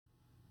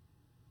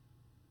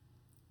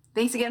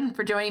Thanks again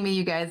for joining me,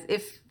 you guys.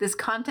 If this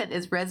content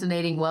is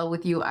resonating well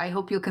with you, I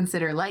hope you'll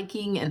consider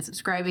liking and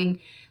subscribing,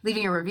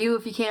 leaving a review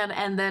if you can,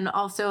 and then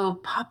also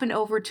popping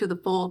over to the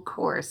full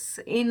course.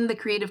 In the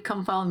Creative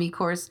Come Follow Me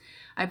course,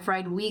 I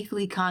provide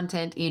weekly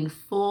content in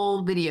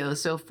full videos.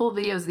 So full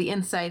videos, the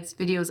insights,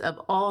 videos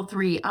of all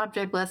 3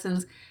 object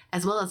lessons,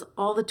 as well as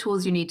all the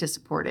tools you need to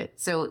support it.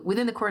 So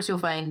within the course, you'll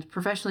find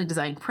professionally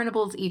designed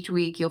printables each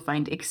week. You'll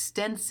find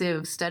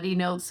extensive study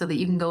notes so that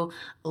you can go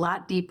a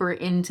lot deeper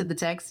into the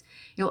text.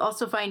 You'll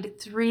also find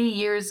 3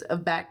 years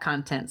of back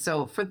content.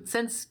 So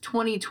since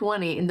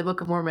 2020 in the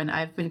Book of Mormon,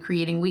 I've been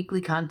creating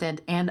weekly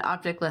content and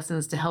object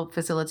lessons to help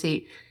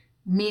facilitate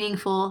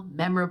meaningful,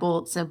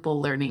 memorable,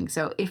 simple learning.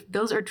 So if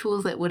those are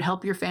tools that would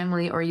help your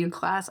family or your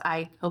class,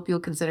 I hope you'll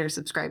consider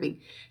subscribing.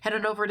 Head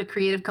on over to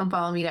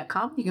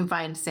creativecomefollowme.com. You can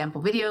find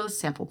sample videos,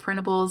 sample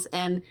printables,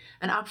 and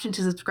an option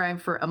to subscribe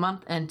for a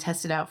month and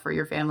test it out for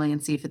your family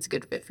and see if it's a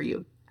good fit for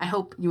you. I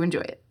hope you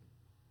enjoy it.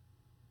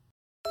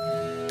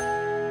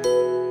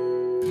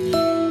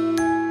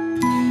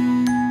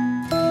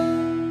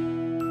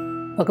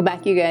 Welcome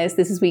back, you guys.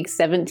 This is week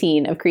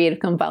 17 of Creative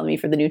Come Follow Me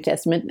for the New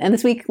Testament. And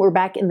this week, we're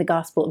back in the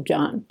Gospel of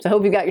John. So I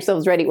hope you've got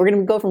yourselves ready. We're going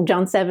to go from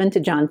John 7 to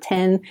John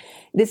 10.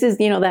 This is,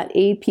 that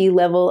AP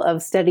level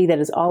of study that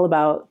is all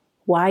about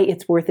why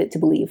it's worth it to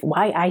believe,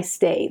 why I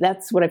stay.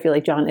 That's what I feel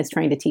like John is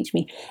trying to teach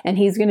me. And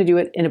he's going to do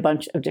it in a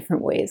bunch of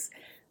different ways.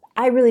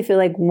 I really feel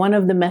like one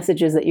of the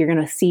messages that you're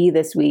going to see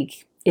this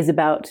week is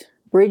about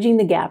bridging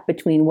the gap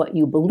between what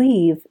you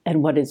believe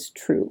and what is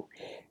true.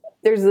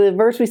 There's a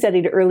verse we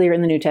studied earlier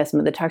in the New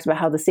Testament that talks about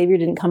how the Savior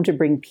didn't come to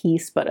bring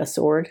peace, but a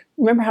sword.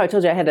 Remember how I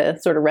told you I had to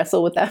sort of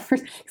wrestle with that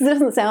verse? Because it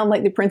doesn't sound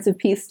like the Prince of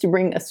Peace to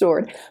bring a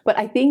sword. But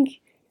I think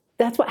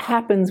that's what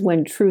happens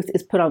when truth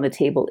is put on the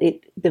table.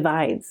 It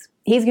divides.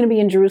 He's going to be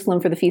in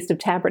Jerusalem for the Feast of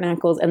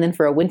Tabernacles and then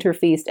for a winter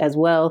feast as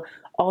well,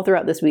 all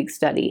throughout this week's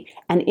study.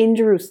 And in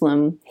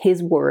Jerusalem,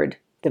 his word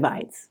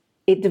divides.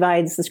 It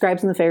divides the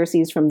scribes and the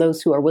Pharisees from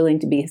those who are willing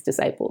to be his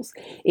disciples.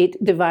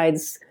 It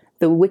divides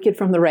the wicked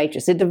from the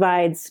righteous. It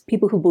divides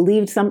people who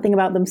believed something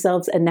about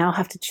themselves and now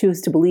have to choose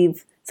to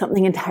believe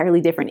something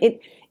entirely different.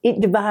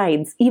 It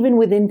divides even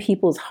within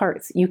people's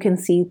hearts. You can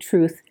see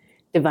truth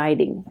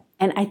dividing.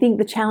 And I think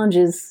the challenge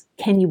is,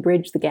 can you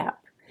bridge the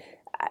gap?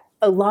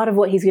 A lot of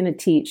what he's going to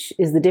teach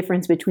is the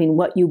difference between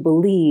what you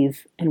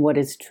believe and what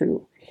is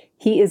true.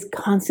 He is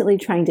constantly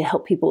trying to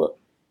help people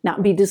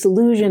not be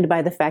disillusioned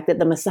by the fact that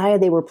the Messiah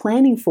they were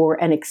planning for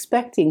and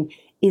expecting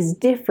is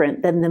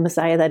different than the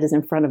Messiah that is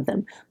in front of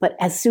them. But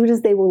as soon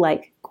as they will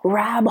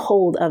grab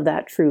hold of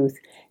that truth,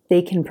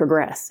 they can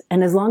progress.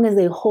 And as long as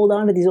they hold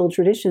on to these old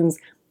traditions,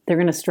 they're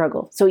going to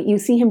struggle. So you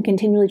see him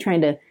continually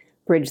trying to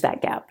bridge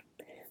that gap.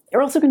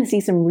 You're also going to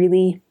see some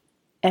really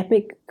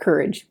epic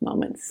courage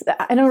moments.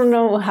 I don't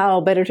know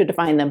how better to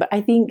define them, but I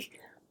think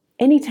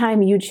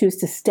anytime you choose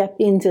to step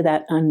into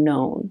that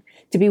unknown,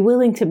 to be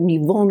willing to be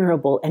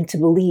vulnerable and to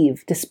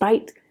believe,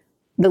 despite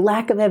the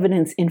lack of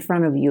evidence in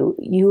front of you,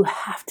 you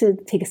have to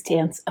take a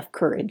stance of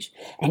courage.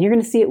 And you're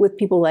going to see it with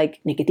people like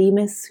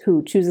Nicodemus,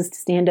 who chooses to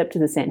stand up to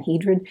the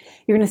Sanhedrin.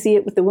 You're going to see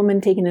it with the woman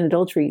taken in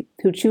adultery,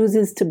 who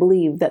chooses to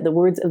believe that the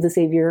words of the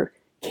Savior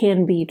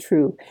can be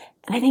true.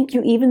 And I think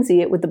you even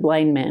see it with the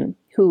blind man,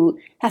 who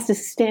has to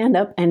stand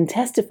up and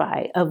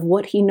testify of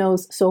what he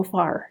knows so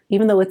far.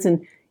 Even though it's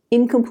an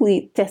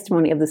incomplete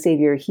testimony of the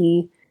Savior,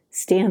 he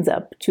stands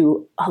up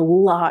to a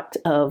lot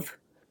of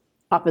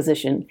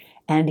opposition,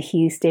 and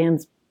he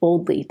stands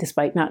boldly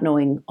despite not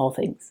knowing all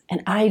things.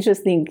 And I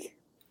just think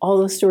all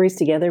those stories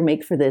together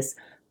make for this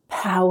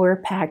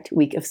power-packed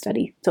week of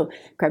study. So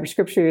grab your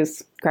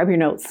scriptures, grab your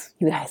notes.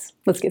 You guys,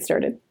 let's get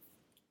started.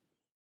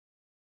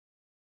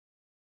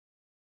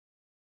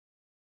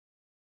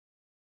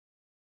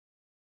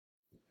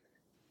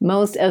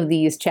 Most of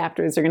these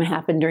chapters are going to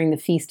happen during the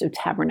Feast of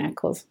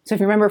Tabernacles. So if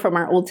you remember from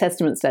our Old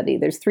Testament study,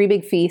 there's 3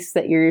 big feasts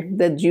that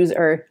the Jews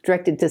are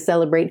directed to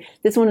celebrate.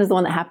 This one is the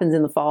one that happens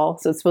in the fall.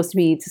 So it's supposed to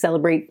be to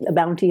celebrate a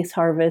bounteous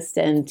harvest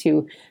and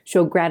to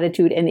show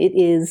gratitude. And it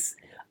is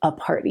a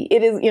party.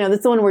 It is,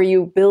 that's the one where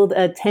you build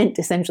a tent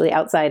essentially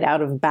outside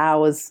out of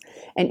boughs.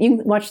 And you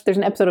can watch, there's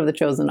an episode of The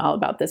Chosen all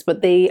about this,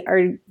 but they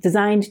are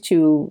designed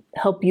to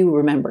help you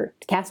remember,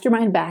 to cast your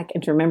mind back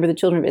and to remember the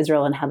children of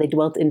Israel and how they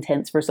dwelt in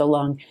tents for so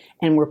long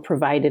and were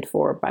provided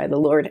for by the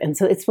Lord. And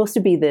so it's supposed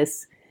to be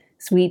this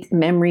sweet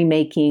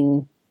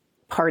memory-making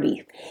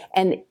party.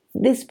 And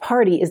this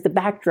party is the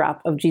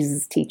backdrop of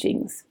Jesus'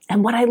 teachings.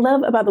 And what I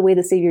love about the way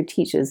the Savior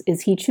teaches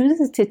is he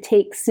chooses to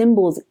take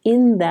symbols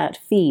in that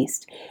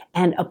feast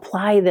and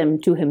apply them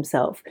to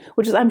himself,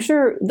 which is, I'm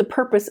sure, the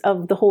purpose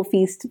of the whole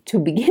feast to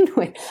begin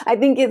with. I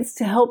think it's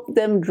to help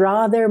them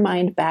draw their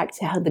mind back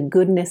to the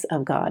goodness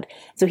of God.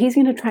 So he's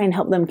going to try and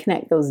help them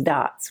connect those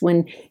dots.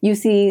 When you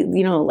see,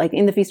 like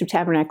in the Feast of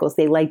Tabernacles,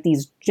 they light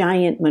these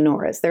giant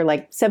menorahs. They're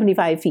like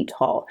 75 feet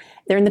tall.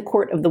 They're in the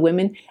court of the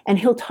women, and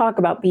he'll talk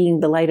about being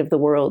the light of the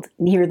world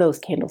near those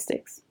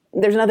candlesticks.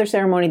 There's another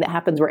ceremony that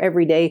happens where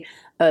every day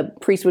a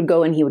priest would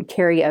go and he would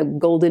carry a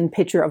golden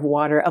pitcher of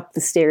water up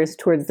the stairs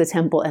towards the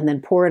temple and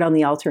then pour it on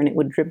the altar and it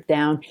would drip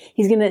down.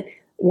 He's going to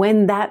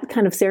when that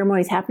kind of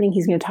ceremony is happening,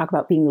 he's going to talk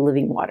about being the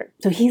living water.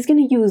 So he's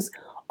going to use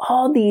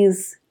all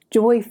these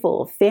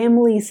joyful,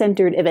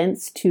 family-centered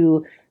events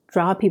to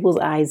draw people's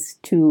eyes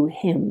to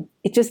him.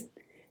 It just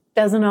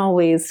doesn't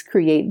always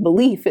create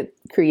belief. It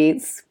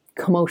creates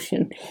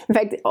commotion. In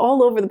fact,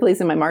 all over the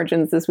place in my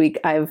margins this week,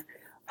 I've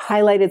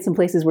highlighted some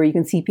places where you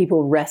can see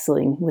people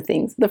wrestling with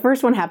things. The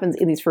first one happens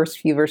in these first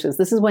few verses.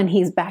 This is when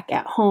he's back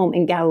at home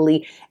in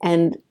Galilee,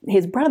 and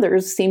his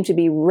brothers seem to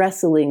be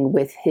wrestling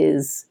with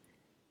his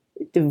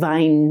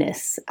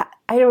divineness.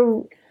 We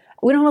don't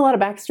have a lot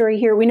of backstory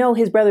here. We know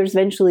his brothers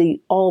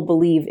eventually all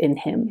believe in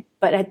him,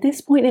 but at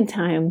this point in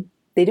time,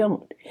 they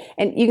don't.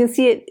 And you can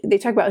see it, they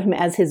talk about him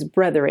as his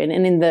brethren.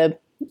 And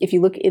if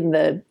you look in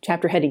the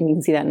chapter heading, you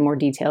can see that in more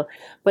detail.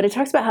 But it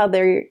talks about how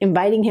they're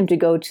inviting him to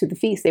go to the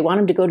feast. They want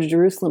him to go to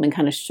Jerusalem and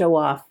kind of show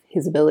off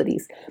his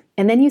abilities.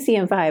 And then you see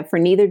in 5, for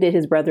neither did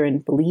his brethren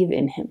believe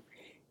in him.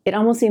 It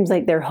almost seems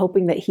like they're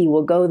hoping that he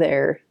will go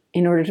there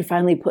in order to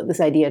finally put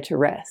this idea to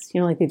rest.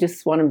 Like they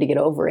just want him to get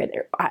over it.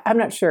 I'm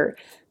not sure.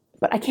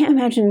 But I can't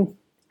imagine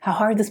how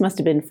hard this must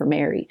have been for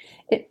Mary.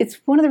 It's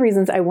one of the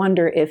reasons I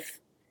wonder if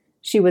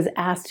she was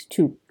asked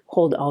to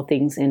hold all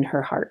things in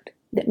her heart,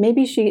 that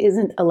maybe she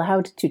isn't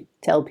allowed to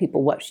tell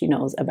people what she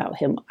knows about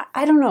him.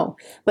 I don't know,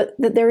 but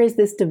that there is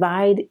this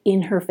divide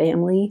in her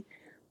family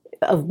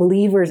of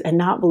believers and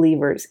not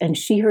believers, and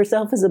she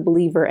herself is a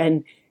believer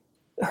and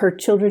her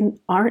children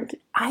aren't.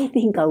 I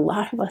think a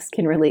lot of us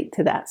can relate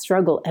to that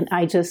struggle, and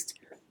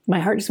my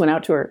heart just went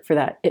out to her for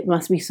that. It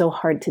must be so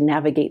hard to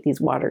navigate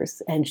these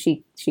waters, and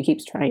she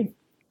keeps trying.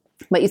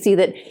 But you see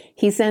that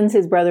he sends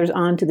his brothers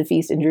on to the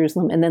feast in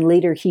Jerusalem, and then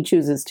later he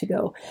chooses to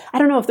go. I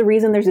don't know if the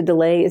reason there's a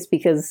delay is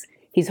because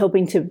he's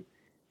hoping to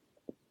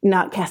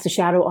not cast a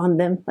shadow on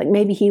them. Like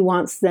maybe he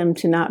wants them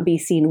to not be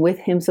seen with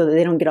him so that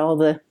they don't get all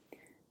the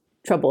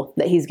trouble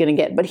that he's going to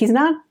get. But he's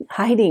not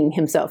hiding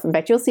himself. In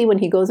fact, you'll see when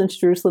he goes into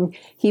Jerusalem,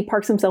 he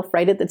parks himself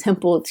right at the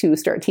temple to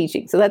start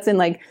teaching. So that's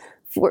in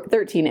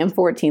 13 and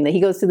 14, that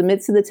he goes to the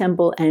midst of the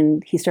temple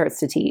and he starts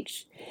to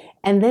teach.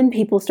 And then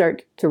people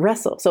start to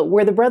wrestle. So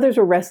where the brothers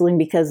were wrestling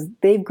because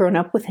they've grown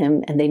up with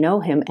him and they know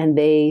him and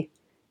they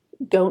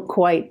don't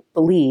quite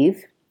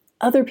believe,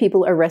 other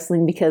people are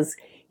wrestling because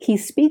he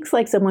speaks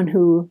like someone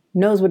who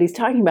knows what he's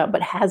talking about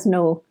but has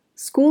no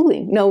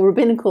schooling, no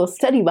rabbinical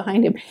study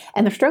behind him,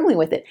 and they're struggling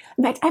with it.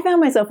 In fact, I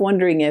found myself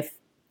wondering if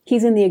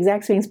he's in the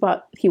exact same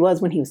spot he was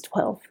when he was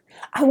 12.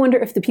 I wonder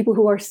if the people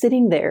who are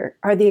sitting there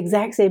are the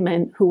exact same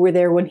men who were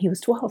there when he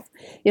was 12.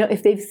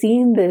 If they've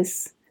seen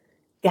this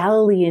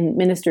Galilean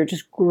minister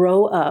just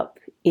grow up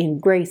in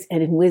grace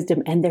and in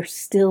wisdom, and they're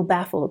still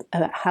baffled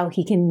about how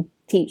he can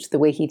teach the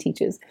way he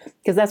teaches.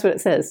 Because that's what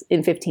it says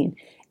in 15.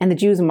 And the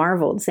Jews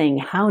marveled, saying,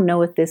 "How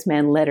knoweth this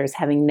man letters,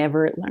 having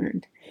never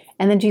learned?"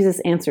 And then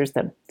Jesus answers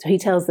them. So he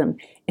tells them,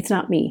 "It's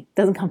not me. It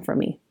doesn't come from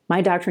me.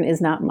 My doctrine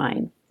is not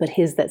mine, but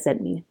his that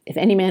sent me. If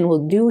any man will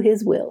do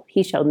his will,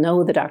 he shall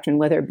know the doctrine,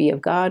 whether it be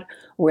of God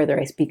or whether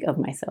I speak of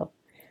myself."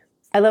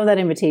 I love that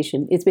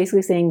invitation. It's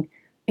basically saying,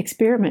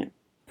 experiment.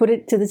 Put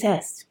it to the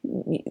test.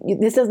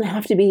 This doesn't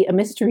have to be a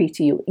mystery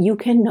to you. You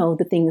can know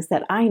the things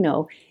that I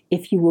know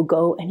if you will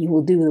go and you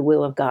will do the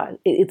will of God.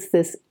 It's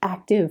this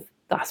active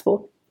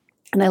gospel.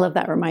 And I love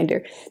that reminder.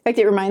 In fact,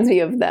 it reminds me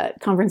of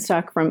that conference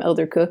talk from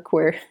Elder Cook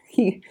where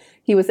he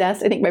was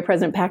asked, I think by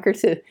President Packer,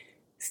 to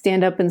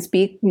stand up and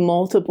speak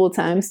multiple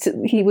times.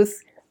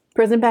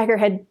 President Packer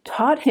had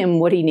taught him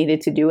what he needed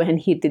to do and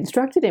he'd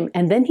instructed him.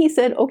 And then he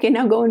said, okay,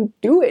 now go and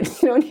do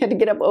it. And he had to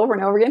get up over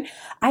and over again.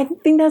 I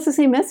think that's the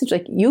same message.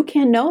 Like, you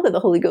can know that the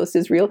Holy Ghost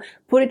is real.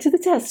 Put it to the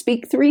test.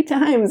 Speak 3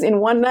 times in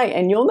one night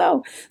and you'll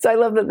know. So I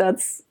love that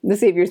that's the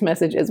Savior's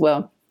message as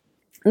well.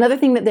 Another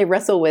thing that they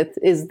wrestle with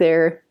is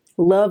their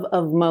love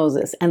of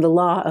Moses and the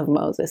law of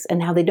Moses,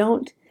 and how they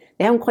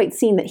haven't quite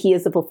seen that he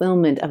is the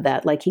fulfillment of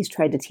that, like he's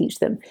tried to teach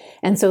them.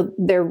 And so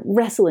they're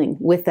wrestling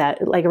with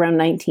that, like around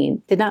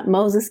 19. Did not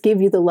Moses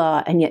give you the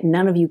law, and yet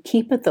none of you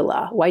keepeth the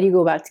law? Why do you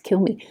go about to kill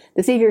me?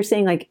 The Savior is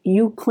saying, like,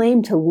 you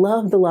claim to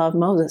love the law of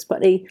Moses,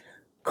 but a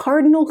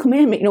cardinal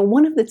commandment,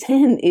 one of the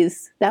 10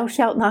 is thou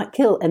shalt not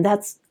kill. And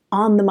that's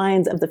on the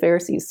minds of the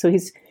Pharisees. So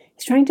he's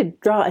trying to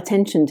draw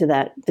attention to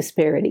that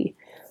disparity.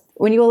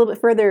 When you go a little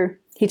bit further,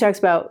 he talks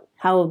about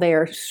how they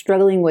are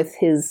struggling with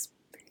his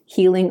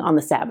healing on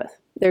the Sabbath.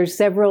 There's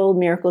several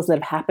miracles that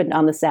have happened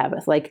on the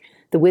Sabbath, like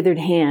the withered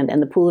hand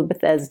and the pool of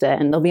Bethesda,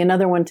 and there'll be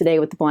another one today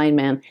with the blind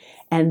man.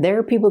 And there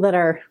are people that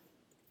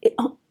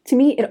to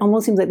me, it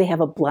almost seems like they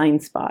have a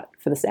blind spot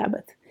for the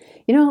Sabbath.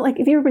 Like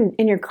if you've ever been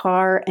in your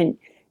car and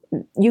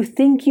you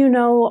think you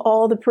know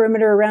all the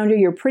perimeter around you,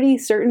 you're pretty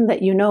certain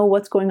that you know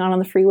what's going on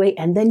the freeway,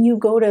 and then you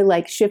go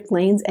to shift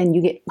lanes and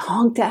you get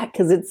honked at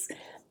because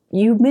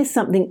you missed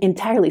something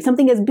entirely.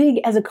 Something as big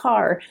as a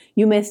car,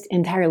 you missed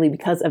entirely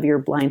because of your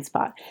blind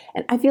spot.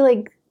 And I feel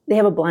like they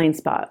have a blind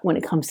spot when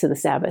it comes to the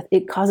Sabbath.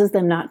 It causes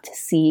them not to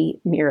see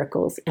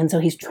miracles. And so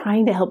he's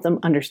trying to help them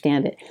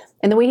understand it.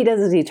 And the way he does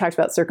it is he talks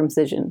about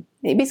circumcision.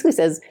 He basically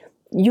says,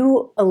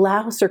 you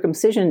allow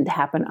circumcision to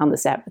happen on the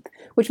Sabbath,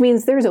 which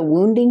means there's a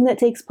wounding that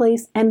takes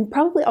place and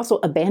probably also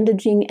a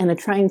bandaging and a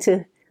trying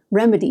to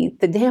remedy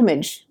the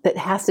damage that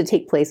has to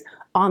take place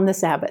on the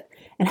Sabbath.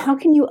 And how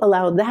can you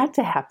allow that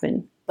to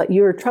happen, but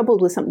you're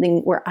troubled with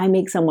something where I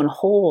make someone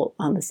whole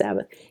on the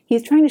Sabbath?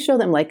 He's trying to show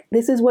them, like,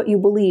 this is what you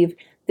believe.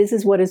 This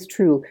is what is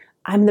true.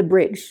 I'm the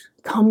bridge.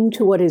 Come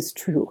to what is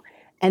true.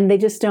 And they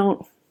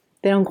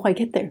don't quite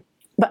get there.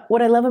 But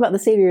what I love about the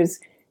Savior is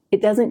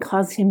it doesn't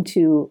cause him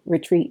to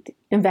retreat.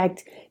 In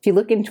fact, if you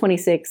look in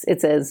 26,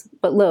 it says,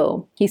 but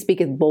lo, he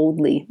speaketh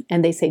boldly,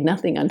 and they say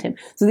nothing unto him.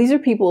 So these are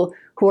people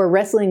who are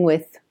wrestling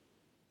with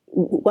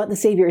what the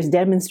Savior is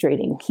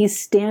demonstrating. He's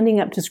standing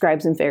up to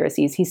scribes and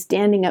Pharisees. He's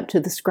standing up to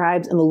the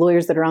scribes and the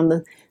lawyers that are on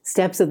the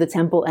steps of the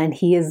temple, and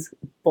he is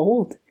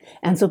bold.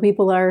 And so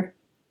people are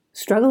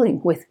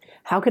struggling with,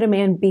 how could a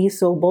man be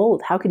so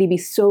bold? How could he be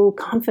so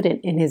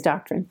confident in his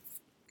doctrine?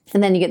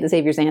 And then you get the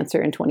Savior's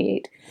answer in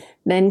 28.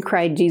 Then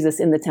cried Jesus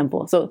in the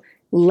temple. So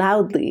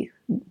loudly,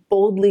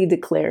 boldly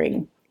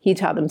declaring, he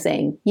taught them,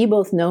 saying, ye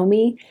both know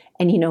me,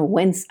 and ye know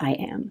whence I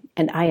am,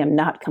 and I am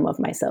not come of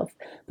myself,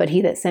 but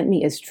he that sent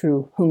me is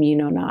true, whom ye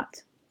know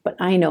not. But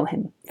I know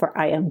him, for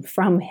I am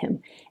from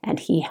him, and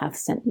he hath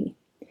sent me.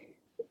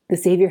 The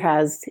Savior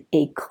has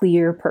a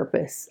clear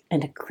purpose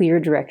and a clear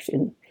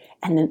direction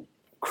and a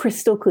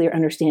crystal clear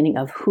understanding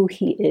of who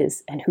he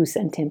is and who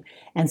sent him.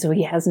 And so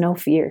he has no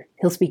fear.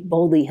 He'll speak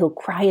boldly. He'll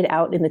cry it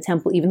out in the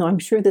temple, even though I'm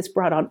sure this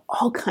brought on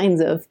all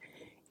kinds of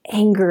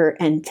anger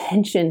and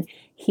tension.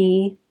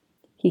 He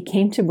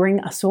came to bring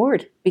a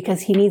sword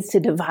because he needs to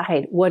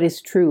divide what is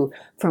true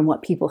from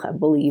what people have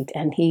believed,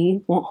 and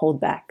he won't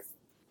hold back.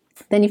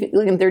 Then if you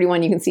look in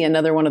 31, you can see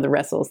another one of the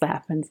wrestles that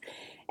happens.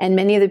 And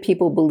many of the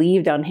people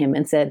believed on him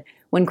and said,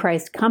 when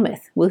Christ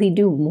cometh, will he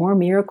do more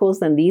miracles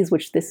than these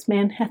which this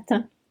man hath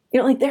done? You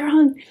know, like they're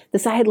on the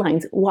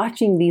sidelines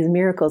watching these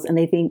miracles, and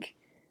they think,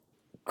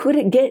 could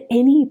it get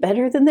any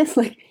better than this?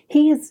 Like,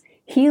 he is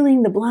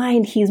healing the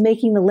blind. He's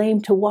making the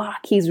lame to walk.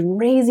 He's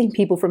raising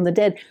people from the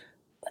dead.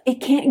 It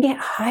can't get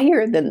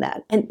higher than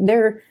that. And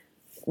they're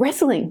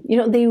wrestling. You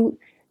know,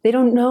 they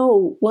don't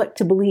know what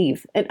to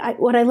believe. And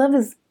what I love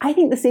is, I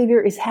think the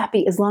Savior is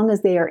happy as long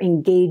as they are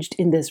engaged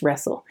in this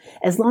wrestle.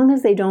 As long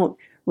as they don't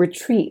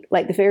retreat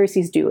like the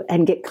Pharisees do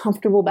and get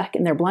comfortable back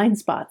in their blind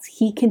spots,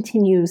 he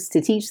continues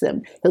to teach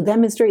them. He'll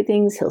demonstrate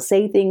things. He'll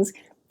say things.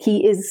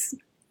 He is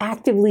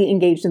actively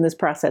engaged in this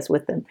process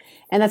with them.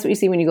 And that's what you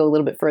see when you go a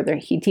little bit further.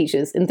 He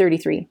teaches in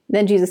 33.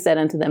 Then Jesus said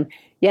unto them,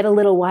 yet a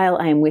little while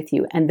I am with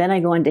you, and then I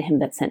go unto him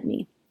that sent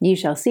me. Ye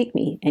shall seek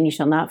me, and ye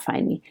shall not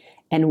find me.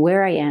 And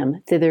where I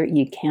am, thither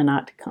ye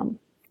cannot come.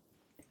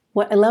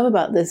 What I love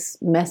about this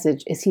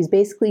message is he's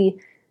basically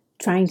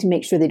trying to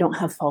make sure they don't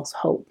have false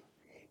hope.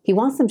 He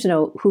wants them to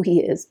know who he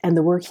is and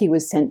the work he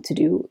was sent to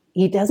do.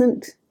 He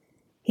doesn't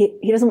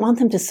want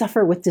them to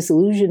suffer with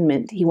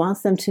disillusionment. He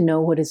wants them to know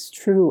what is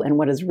true and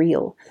what is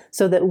real,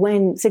 so that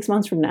when 6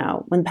 months from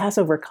now, when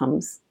Passover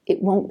comes,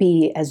 it won't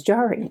be as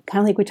jarring.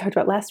 Kind of like we talked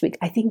about last week.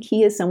 I think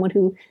he is someone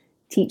who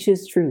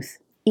teaches truth,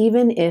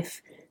 even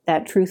if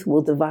that truth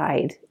will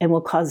divide and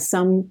will cause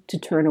some to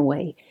turn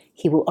away.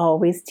 He will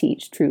always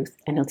teach truth,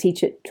 and he'll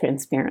teach it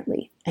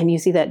transparently. And you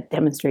see that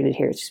demonstrated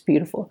here. It's just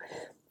beautiful.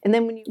 And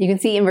then you can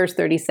see in verse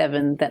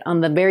 37 that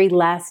on the very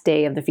last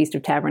day of the Feast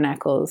of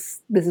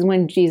Tabernacles, this is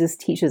when Jesus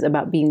teaches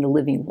about being the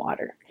living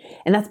water.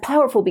 And that's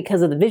powerful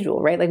because of the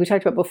visual, right? Like we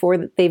talked about before,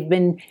 that they've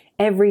been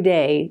every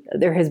day,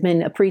 there has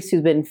been a priest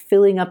who's been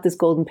filling up this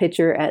golden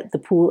pitcher at the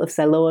pool of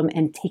Siloam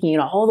and taking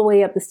it all the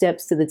way up the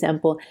steps to the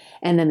temple.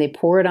 And then they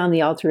pour it on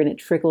the altar and it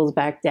trickles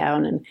back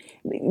down. And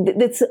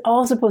it's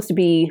all supposed to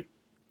be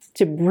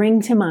to bring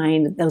to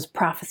mind those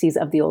prophecies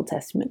of the Old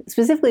Testament,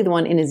 specifically the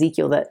one in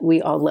Ezekiel that we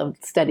all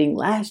loved studying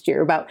last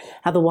year about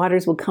how the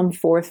waters will come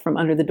forth from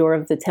under the door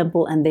of the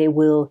temple and they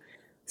will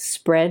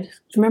spread.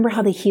 Remember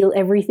how they heal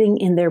everything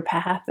in their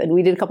path? And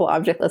we did a couple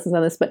object lessons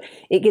on this, but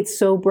it gets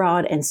so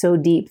broad and so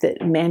deep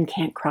that man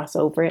can't cross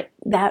over it.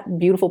 That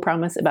beautiful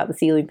promise about the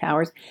sealing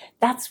powers,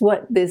 that's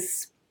what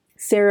this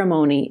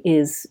ceremony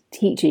is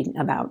teaching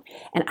about.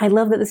 And I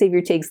love that the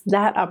Savior takes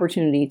that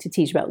opportunity to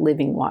teach about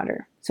living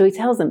water. So he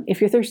tells them,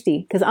 if you're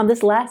thirsty, because on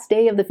this last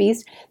day of the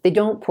feast, they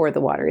don't pour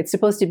the water. It's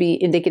supposed to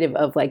be indicative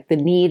of like the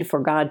need for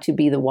God to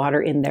be the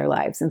water in their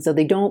lives. And so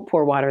they don't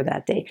pour water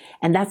that day.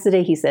 And that's the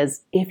day he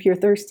says, if you're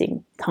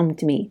thirsting, come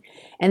to me.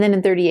 And then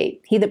in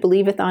 38, he that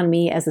believeth on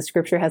me, as the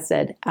scripture has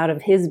said, out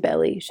of his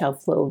belly shall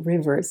flow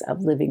rivers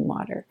of living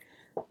water.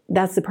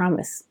 That's the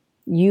promise.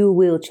 You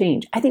will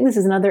change. I think this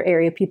is another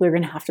area people are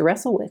going to have to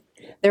wrestle with.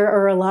 There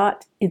are a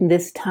lot in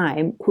this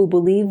time who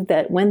believe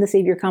that when the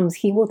Savior comes,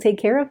 he will take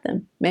care of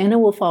them. Manna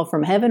will fall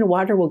from heaven,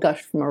 water will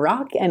gush from a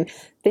rock, and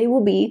they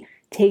will be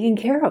taken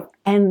care of.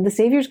 And the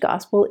Savior's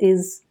gospel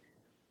is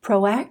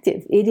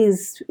proactive.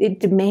 It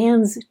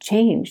demands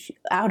change.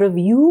 Out of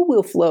you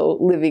will flow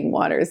living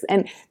waters.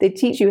 And they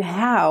teach you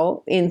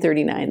how in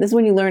 39. This is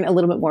when you learn a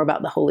little bit more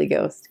about the Holy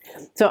Ghost.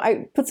 So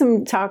I put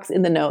some talks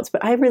in the notes,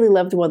 but I really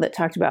loved one that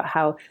talked about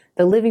how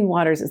the living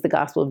waters is the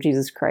gospel of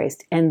Jesus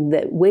Christ. And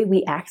the way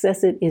we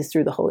access it is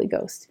through the Holy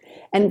Ghost.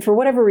 And for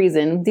whatever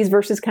reason, these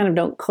verses kind of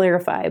don't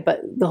clarify,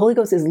 but the Holy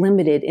Ghost is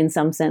limited in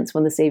some sense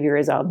when the Savior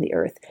is on the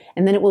earth.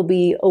 And then it will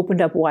be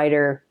opened up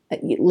wider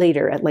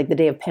later at like the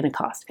day of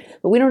Pentecost.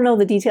 But we don't know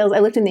the details. I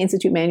looked in the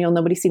Institute manual.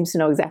 Nobody seems to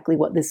know exactly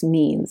what this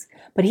means.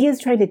 But he is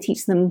trying to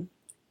teach them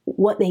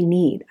what they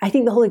need. I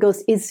think the Holy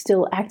Ghost is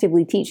still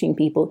actively teaching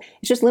people.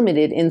 It's just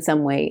limited in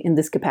some way in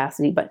this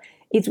capacity, but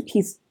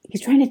he's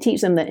trying to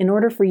teach them that in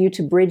order for you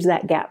to bridge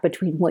that gap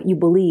between what you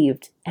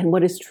believed and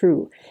what is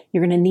true,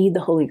 you're going to need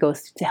the Holy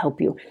Ghost to help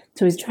you.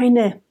 So he's trying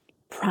to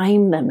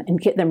prime them and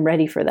get them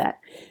ready for that.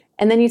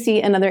 And then you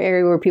see another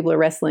area where people are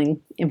wrestling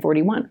in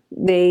 41.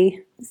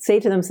 They say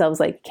to themselves,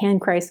 like, can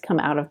Christ come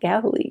out of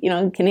Galilee?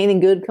 Can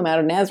anything good come out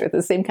of Nazareth?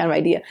 The same kind of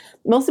idea.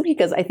 Mostly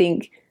because I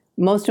think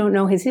most don't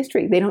know his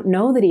history. They don't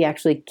know that he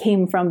actually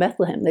came from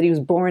Bethlehem, that he was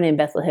born in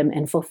Bethlehem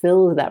and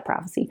fulfilled that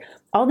prophecy.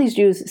 All these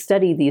Jews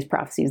study these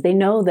prophecies. They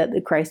know that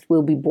the Christ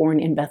will be born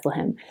in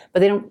Bethlehem, but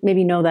they don't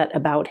maybe know that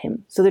about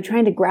him. So they're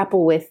trying to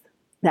grapple with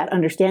that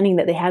understanding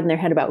that they had in their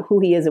head about who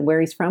he is and where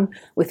he's from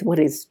with what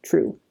is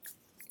true.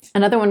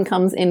 Another one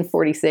comes in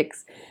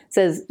 46,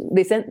 says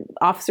they sent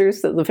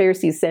officers, so the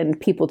Pharisees send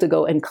people to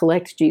go and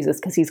collect Jesus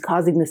because he's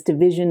causing this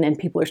division and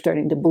people are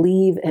starting to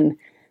believe, and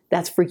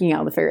that's freaking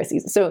out the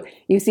Pharisees. So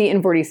you see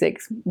in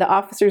 46, the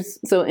officers,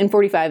 so in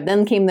 45,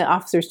 then came the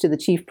officers to the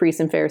chief priests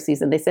and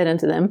Pharisees, and they said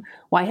unto them,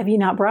 why have ye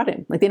not brought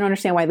him? Like, they don't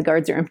understand why the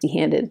guards are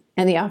empty-handed.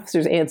 And the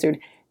officers answered,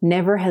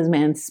 never has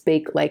man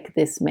spake like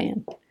this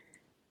man.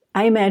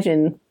 I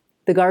imagine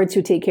the guards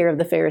who take care of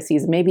the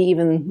Pharisees, maybe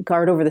even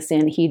guard over the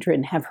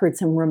Sanhedrin, have heard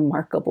some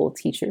remarkable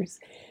teachers,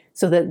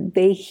 so that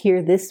they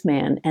hear this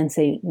man and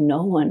say,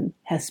 no one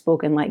has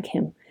spoken like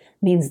him,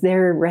 means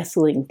they're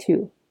wrestling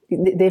too.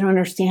 They don't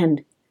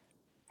understand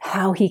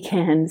how he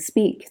can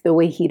speak the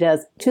way he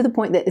does, to the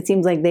point that it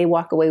seems like they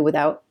walk away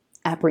without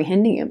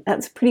apprehending him.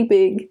 That's a pretty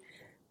big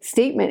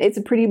statement. It's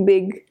a pretty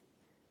big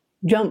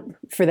jump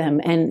for them,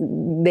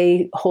 and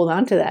they hold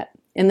on to that.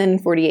 And then in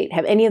 48,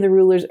 have any of the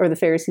rulers or the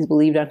Pharisees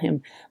believed on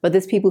him? But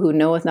this people who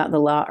knoweth not the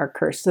law are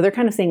cursed. So they're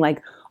kind of saying,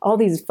 like, all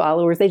these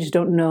followers, they just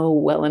don't know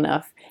well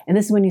enough. And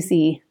this is when you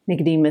see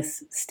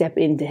Nicodemus step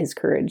into his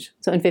courage.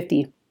 So in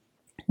 50,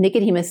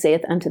 Nicodemus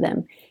saith unto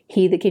them,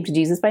 he that came to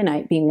Jesus by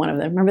night, being one of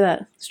them. Remember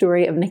that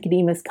story of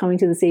Nicodemus coming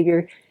to the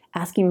Savior,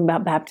 asking him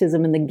about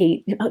baptism and the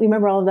gate? You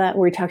remember all of that,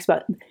 where he talks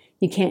about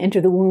you can't enter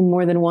the womb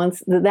more than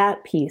once?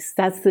 That piece,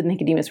 that's the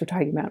Nicodemus we're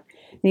talking about.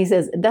 And he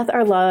says, doth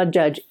our law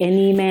judge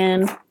any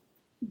man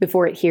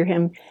before it hear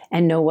him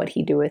and know what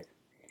he doeth?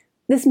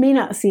 This may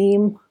not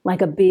seem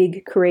like a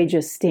big,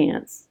 courageous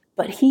stance,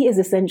 but he is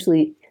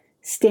essentially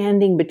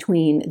standing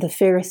between the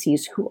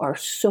Pharisees, who are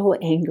so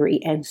angry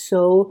and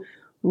so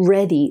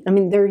ready. I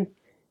mean, they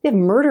have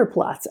murder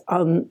plots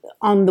on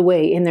the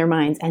way in their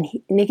minds, and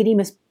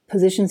Nicodemus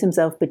positions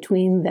himself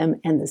between them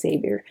and the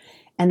Savior.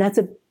 And that's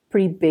a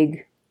pretty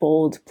big,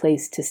 bold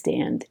place to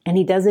stand. And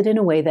he does it in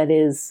a way that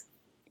is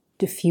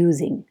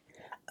diffusing.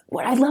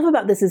 What I love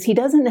about this is he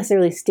doesn't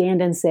necessarily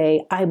stand and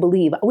say, I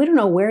believe. We don't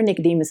know where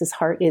Nicodemus's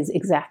heart is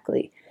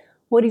exactly.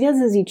 What he does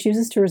is he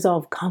chooses to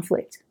resolve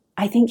conflict.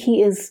 I think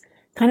he is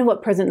kind of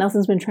what President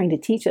Nelson's been trying to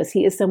teach us.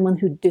 He is someone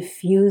who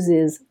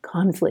diffuses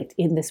conflict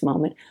in this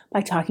moment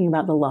by talking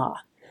about the law.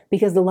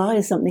 Because the law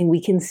is something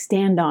we can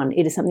stand on.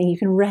 It is something you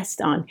can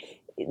rest on.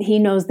 He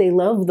knows they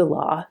love the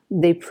law.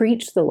 They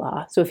preach the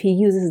law. So if he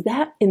uses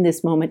that in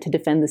this moment to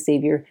defend the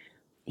Savior,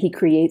 he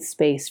creates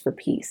space for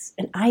peace.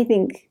 And I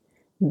think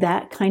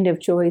that kind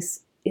of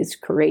choice is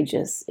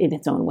courageous in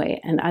its own way.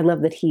 And I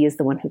love that he is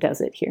the one who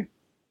does it here.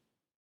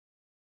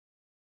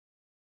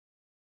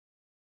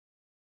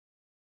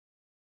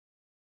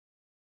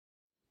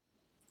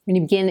 When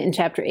you begin in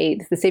chapter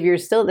 8, the Savior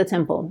is still at the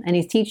temple, and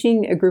he's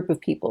teaching a group of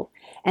people.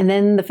 And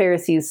then the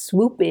Pharisees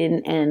swoop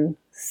in and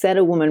set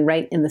a woman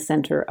right in the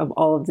center of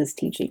all of this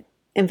teaching.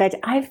 In fact,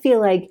 I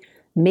feel like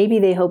maybe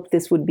they hoped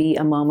this would be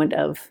a moment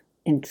of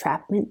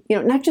entrapment,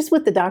 not just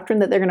with the doctrine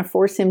that they're going to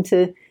force him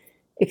to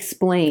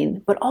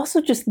explain, but also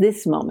just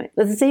this moment.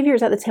 The Savior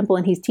is at the temple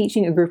and he's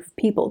teaching a group of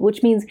people,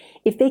 which means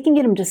if they can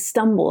get him to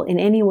stumble in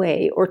any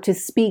way or to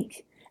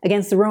speak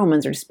against the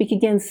Romans or to speak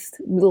against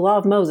the law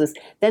of Moses,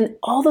 then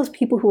all those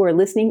people who are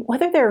listening,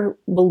 whether they're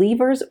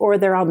believers or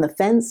they're on the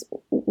fence,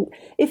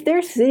 if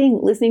they're sitting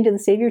listening to the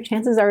Savior,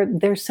 chances are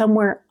they're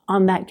somewhere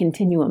on that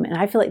continuum. And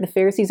I feel like the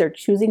Pharisees are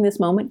choosing this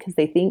moment because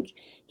they think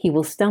he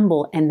will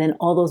stumble, and then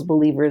all those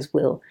believers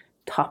will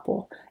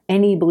topple.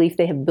 Any belief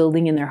they have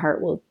building in their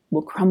heart will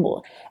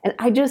crumble. And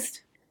I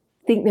just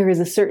think there is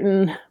a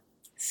certain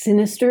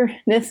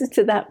sinisterness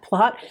to that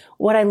plot.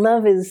 What I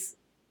love is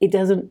it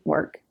doesn't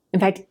work. In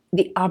fact,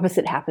 the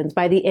opposite happens.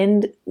 By the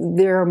end,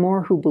 there are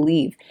more who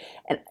believe.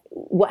 And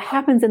what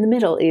happens in the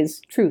middle is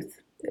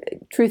truth.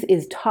 Truth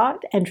is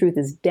taught and truth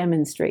is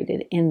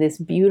demonstrated in this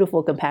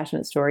beautiful,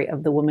 compassionate story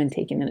of the woman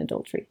taken in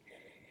adultery.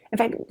 In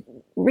fact,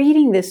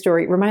 reading this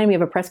story reminded me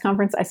of a press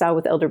conference I saw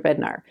with Elder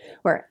Bednar,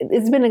 where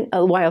it's been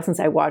a while since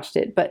I watched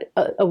it, but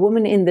a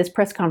woman in this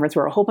press conference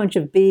where a whole bunch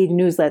of big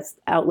news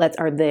outlets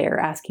are there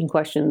asking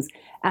questions,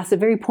 asked a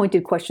very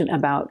pointed question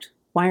about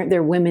why aren't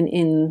there women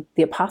in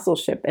the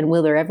apostleship and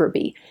will there ever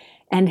be?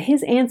 And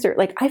his answer,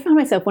 I found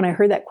myself when I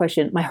heard that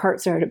question, my heart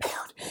started to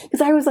pound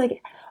because I was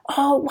like,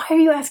 oh, why are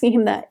you asking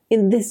him that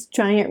in this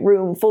giant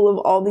room full of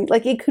all these,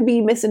 like, it could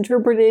be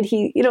misinterpreted.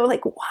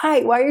 Like,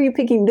 why are you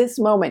picking this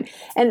moment?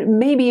 And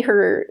maybe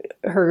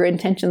her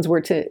intentions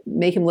were to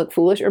make him look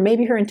foolish, or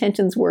maybe her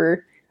intentions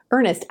were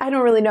earnest. I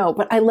don't really know.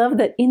 But I love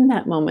that in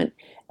that moment,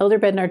 Elder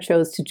Bednar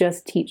chose to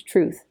just teach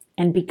truth.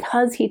 And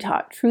because he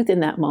taught truth in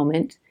that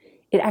moment,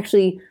 it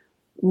actually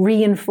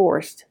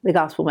reinforced the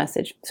gospel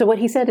message. So what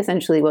he said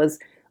essentially was,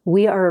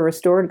 we are a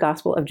restored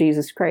gospel of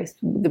Jesus Christ.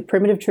 The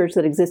primitive church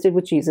that existed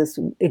with Jesus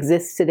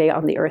exists today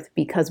on the earth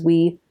because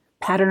we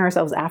pattern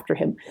ourselves after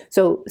him.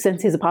 So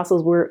since his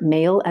apostles were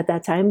male at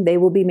that time, they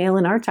will be male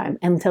in our time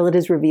until it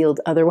is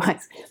revealed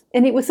otherwise.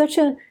 And it was such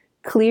a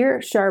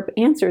clear, sharp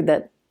answer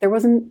that there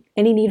wasn't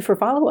any need for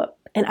follow-up.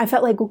 And I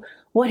felt like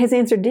what his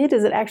answer did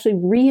is it actually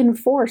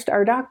reinforced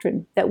our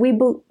doctrine, that we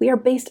are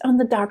based on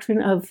the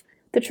doctrine of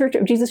the Church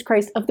of Jesus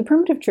Christ, of the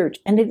primitive church.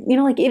 And it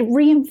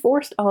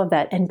reinforced all of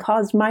that and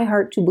caused my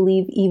heart to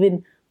believe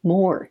even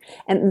more.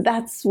 And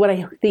that's what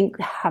I think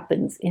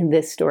happens in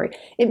this story.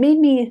 It made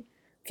me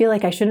feel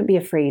like I shouldn't be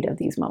afraid of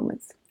these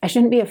moments. I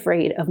shouldn't be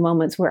afraid of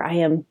moments where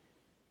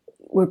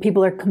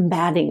people are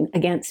combating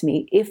against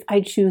me if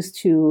I choose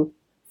to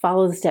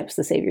follow the steps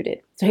the Savior did.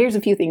 So here's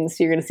a few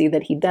things you're going to see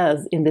that he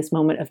does in this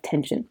moment of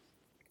tension.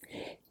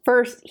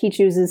 First, he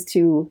chooses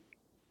to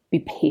be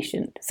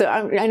patient. So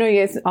I know you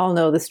guys all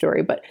know the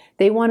story, but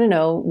they want to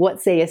know,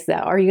 what sayest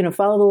thou? Are you going to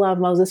follow the law of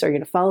Moses? Are you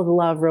going to follow the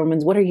law of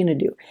Romans? What are you going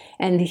to do?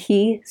 And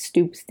he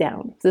stoops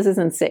down. This is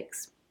in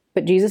 6.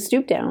 But Jesus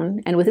stooped down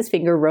and with his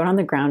finger wrote on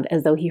the ground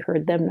as though he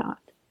heard them not.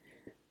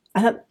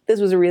 I thought this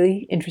was a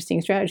really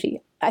interesting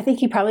strategy. I think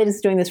he probably is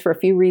doing this for a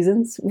few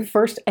reasons.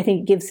 First, I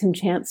think it gives him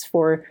chance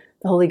for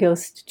the Holy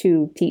Ghost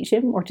to teach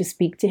him or to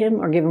speak to him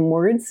or give him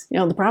words.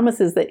 The promise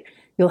is that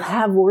you'll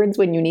have words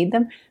when you need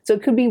them. So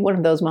it could be one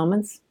of those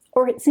moments.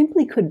 Or it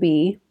simply could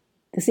be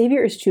the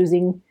Savior is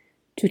choosing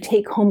to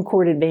take home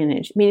court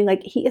advantage, meaning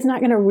like he is not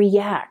going to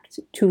react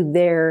to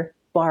their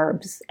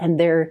barbs and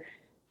their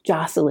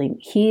jostling.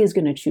 He is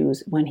going to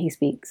choose when he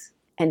speaks.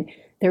 And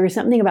there is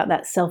something about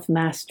that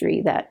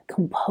self-mastery, that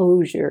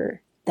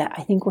composure that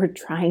I think we're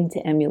trying to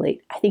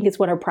emulate. I think it's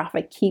what our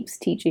prophet keeps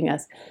teaching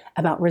us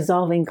about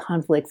resolving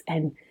conflicts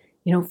and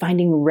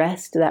finding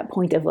rest to that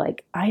point of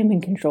like, I am in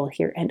control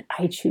here and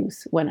I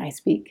choose when I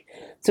speak.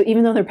 So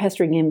even though they're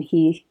pestering him,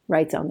 he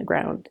writes on the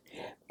ground.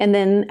 And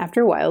then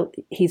after a while,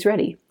 he's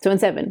ready. So in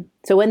 7,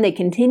 so when they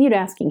continued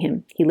asking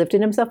him, he lifted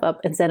himself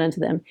up and said unto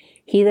them,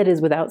 he that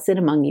is without sin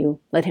among you,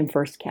 let him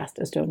first cast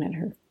a stone at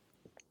her.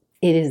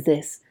 It is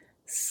this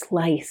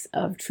slice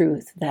of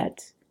truth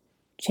that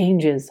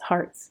changes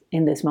hearts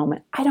in this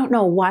moment. I don't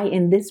know why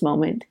in this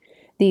moment,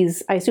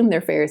 these, I assume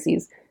they're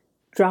Pharisees,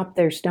 drop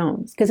their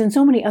stones. Because in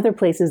so many other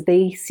places,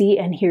 they see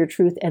and hear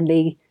truth and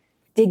they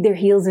dig their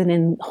heels in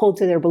and hold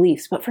to their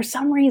beliefs. But for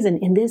some reason,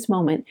 in this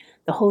moment,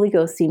 the Holy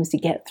Ghost seems to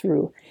get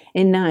through.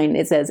 In 9,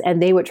 it says, and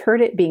they which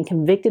heard it, being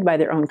convicted by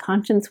their own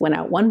conscience, went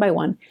out one by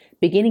one,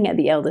 beginning at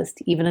the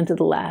eldest, even unto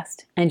the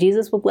last. And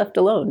Jesus was left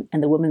alone,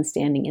 and the woman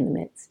standing in the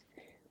midst.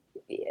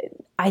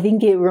 I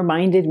think it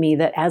reminded me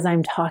that as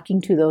I'm talking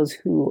to those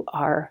who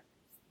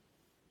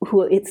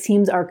it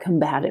seems are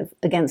combative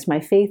against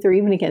my faith or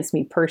even against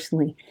me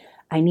personally,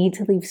 I need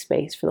to leave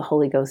space for the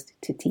Holy Ghost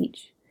to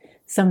teach.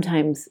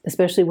 Sometimes,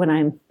 especially when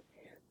I'm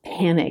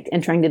panicked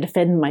and trying to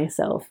defend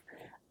myself,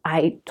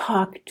 I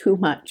talk too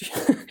much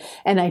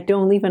and I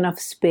don't leave enough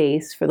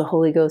space for the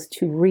Holy Ghost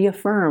to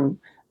reaffirm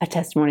a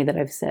testimony that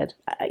I've said.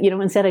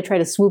 Instead I try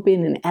to swoop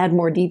in and add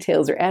more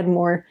details or add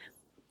more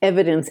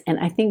evidence. And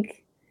I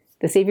think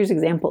the Savior's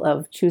example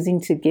of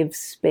choosing to give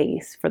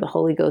space for the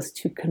Holy Ghost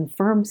to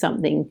confirm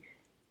something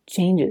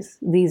changes.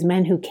 These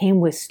men who came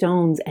with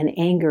stones and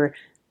anger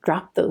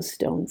drop those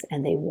stones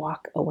and they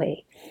walk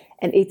away.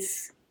 And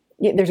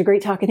there's a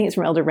great talk, I think it's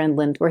from Elder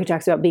Rendland, where he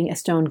talks about being a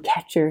stone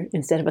catcher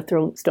instead of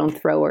a stone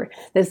thrower.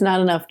 That it's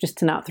not enough just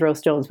to not throw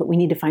stones, but we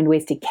need to find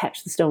ways to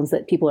catch the stones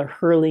that people are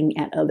hurling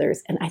at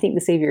others. And I think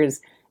the Savior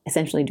is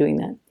essentially doing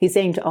that. He's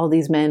saying to all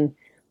these men,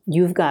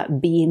 you've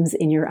got beams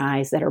in your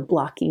eyes that are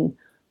blocking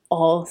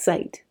all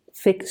sight.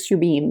 Fix your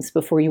beams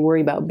before you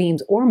worry about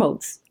beams or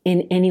motes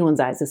in anyone's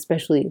eyes,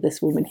 especially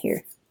this woman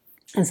here.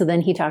 And so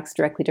then he talks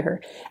directly to her.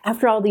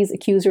 After all these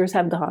accusers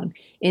have gone,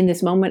 in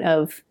this moment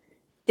of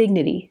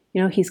dignity,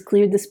 he's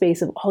cleared the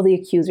space of all the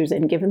accusers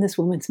and given this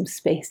woman some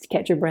space to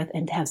catch her breath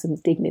and to have some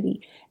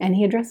dignity. And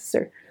he addresses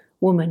her,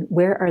 woman,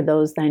 where are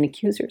those thine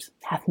accusers?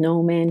 Hath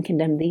no man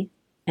condemned thee?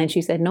 And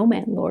she said, no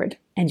man, Lord.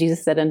 And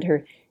Jesus said unto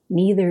her,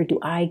 neither do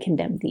I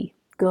condemn thee.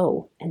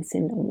 Go and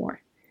sin no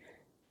more.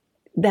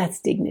 That's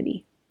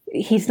dignity.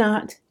 He's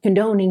not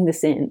condoning the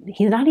sin.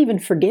 He's not even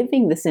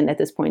forgiving the sin at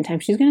this point in time.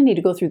 She's going to need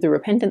to go through the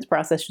repentance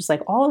process just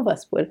like all of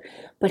us would.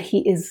 But he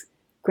is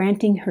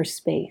granting her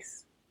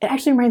space. It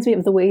actually reminds me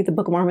of the way the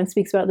Book of Mormon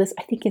speaks about this.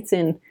 I think it's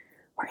in,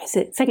 where is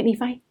it? 2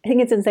 Nephi? I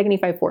think it's in 2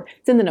 Nephi 4.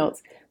 It's in the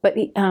notes. But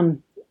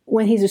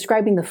when he's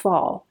describing the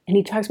fall, and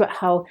he talks about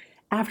how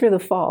after the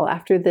fall,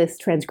 after this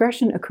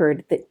transgression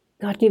occurred, that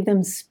God gave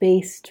them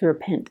space to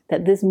repent,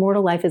 that this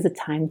mortal life is a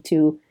time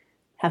to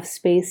have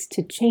space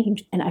to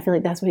change. And I feel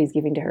like that's what he's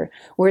giving to her.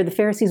 Where the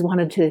Pharisees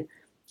wanted to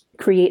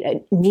create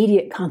an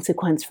immediate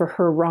consequence for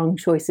her wrong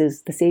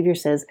choices, the Savior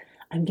says,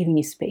 I'm giving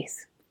you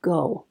space.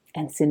 Go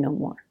and sin no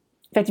more.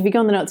 In fact, if you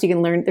go in the notes, you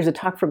can learn, there's a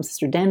talk from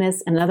Sister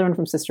Dennis and another one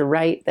from Sister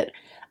Wright that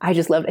I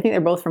just loved. I think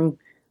they're both from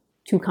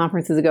 2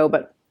 conferences ago,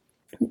 but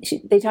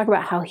they talk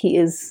about how he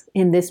is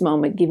in this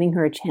moment giving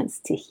her a chance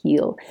to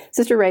heal.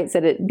 Sister Wright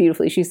said it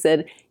beautifully. She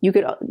said, you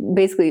could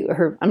basically,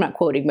 I'm not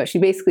quoting, but she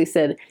basically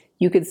said,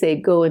 you could say,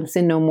 go and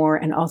sin no more,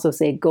 and also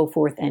say, go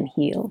forth and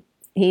heal.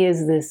 He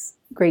is this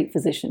great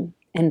physician.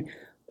 And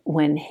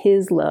when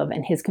his love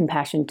and his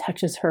compassion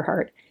touches her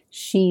heart,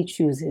 she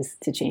chooses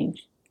to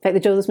change. In fact, the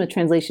Joseph Smith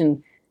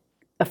translation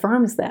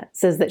affirms that,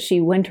 says that she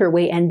went her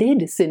way and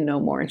did sin no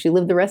more. And she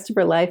lived the rest of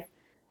her life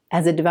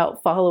as a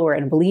devout follower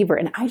and believer.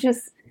 And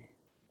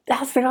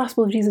that's the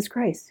gospel of Jesus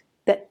Christ,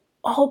 that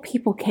all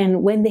people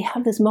can, when they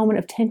have this moment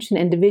of tension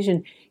and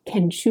division,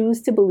 can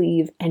choose to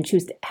believe and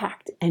choose to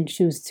act and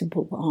choose to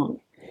belong.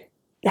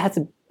 That's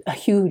a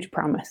huge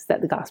promise that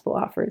the gospel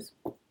offers.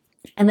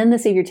 And then the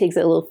Savior takes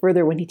it a little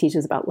further when he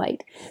teaches about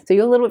light. So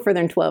you go a little bit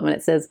further in 12 and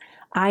it says,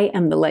 I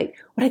am the light.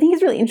 What I think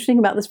is really interesting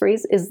about this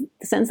phrase is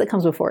the sentence that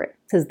comes before it.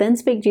 It says, then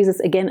spake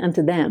Jesus again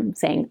unto them,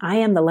 saying, I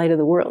am the light of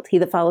the world. He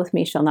that followeth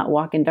me shall not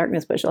walk in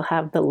darkness, but shall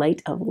have the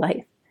light of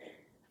life.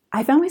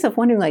 I found myself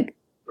wondering, like,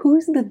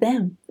 who's the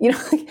them?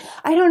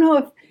 I don't know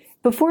if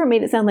before it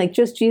made it sound like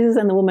just Jesus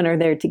and the woman are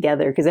there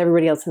together because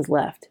everybody else has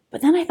left.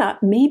 But then I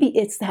thought maybe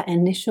it's that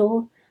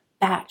initial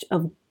batch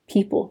of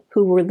people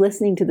who were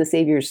listening to the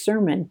Savior's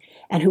sermon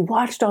and who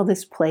watched all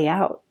this play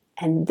out.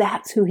 And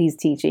that's who he's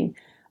teaching.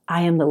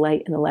 I am the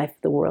light and the life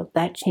of the world.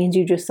 That change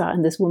you just saw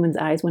in this woman's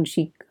eyes when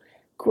she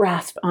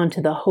grasped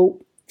onto the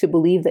hope to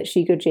believe that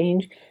she could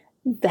change.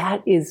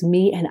 That is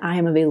me, and I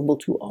am available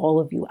to all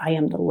of you. I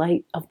am the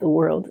light of the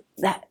world.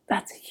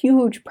 That's a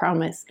huge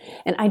promise.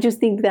 And I just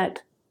think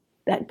that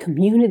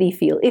community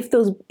feel, if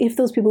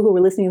those people who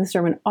were listening to the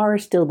sermon are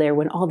still there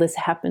when all this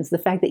happens, the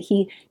fact that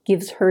he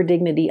gives her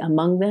dignity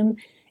among them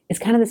is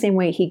kind of the same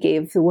way he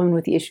gave the woman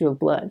with the issue of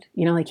blood.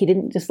 Like he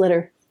didn't just let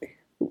her,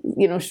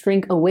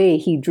 shrink away.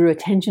 He drew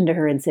attention to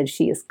her and said,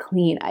 she is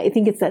clean. I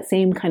think it's that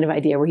same kind of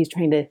idea where he's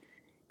trying to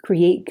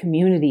create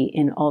community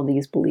in all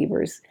these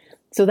believers.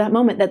 So that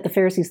moment that the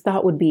Pharisees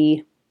thought would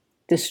be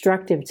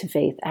destructive to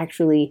faith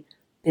actually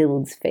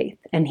builds faith.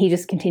 And he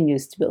just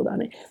continues to build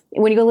on it.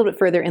 When you go a little bit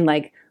further in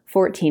like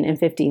 14 and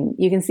 15,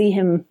 you can see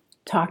him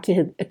talk to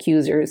his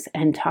accusers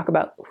and talk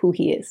about who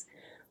he is.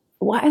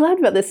 What I loved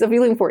about this, so if you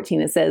look in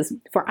 14, it says,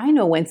 for I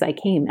know whence I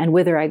came and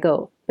whither I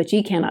go, but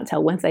ye cannot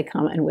tell whence I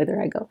come and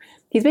whither I go.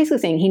 He's basically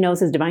saying he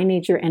knows his divine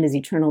nature and his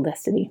eternal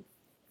destiny.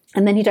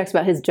 And then he talks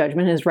about his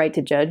judgment, his right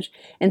to judge.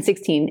 And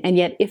 16, and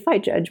yet if I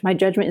judge, my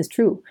judgment is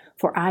true,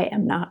 for I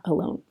am not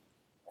alone.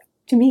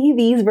 To me,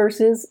 these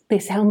verses, they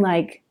sound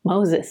like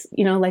Moses,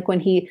 like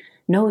when he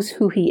knows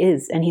who he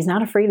is and he's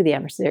not afraid of the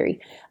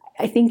adversary.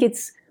 I think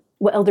it's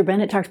what Elder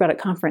Bennett talked about at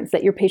conference,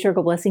 that your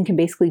patriarchal blessing can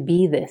basically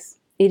be this.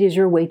 It is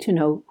your way to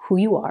know who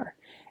you are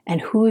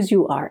and whose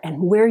you are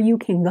and where you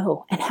can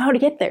go and how to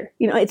get there.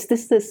 It's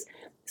this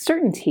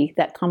certainty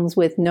that comes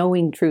with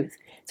knowing truth.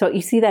 So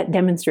you see that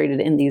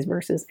demonstrated in these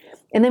verses.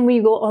 And then when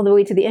you go all the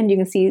way to the end, you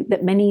can see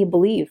that many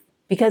believe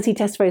because he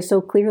testifies so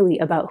clearly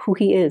about who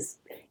he is.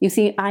 You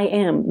see, I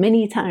am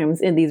many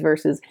times in these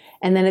verses.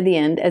 And then at the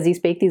end, as he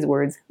spake these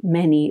words,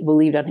 many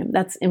believed on him.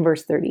 That's in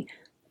verse 30.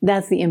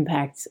 That's the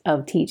impact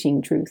of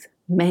teaching truth.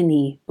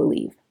 Many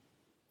believe.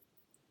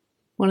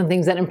 One of the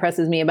things that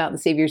impresses me about the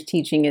Savior's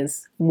teaching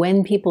is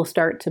when people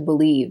start to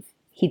believe,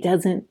 he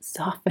doesn't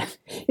soften.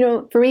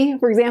 For me,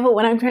 for example,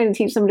 when I'm trying to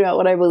teach somebody about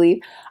what I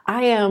believe,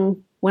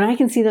 when I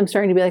can see them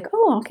starting to be like,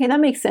 oh, okay, that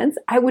makes sense.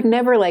 I would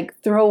never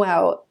throw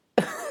out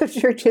a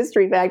church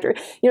history factor,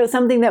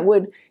 something that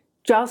would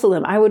jostle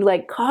them. I would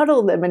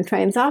coddle them and try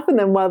and soften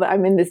them while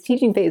I'm in this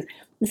teaching phase.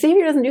 The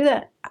Savior doesn't do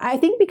that. I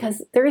think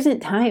because there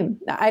isn't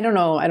time. I don't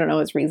know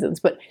his reasons,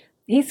 but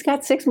he's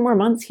got 6 more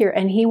months here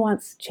and he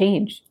wants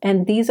change.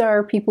 And these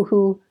are people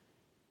who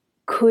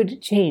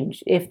could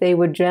change if they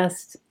would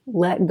just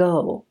let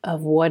go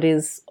of what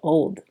is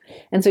old.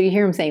 And so you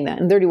hear him saying that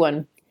in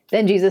 31.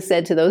 Then Jesus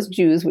said to those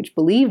Jews which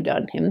believed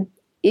on him,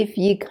 if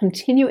ye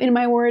continue in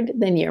my word,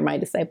 then ye are my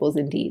disciples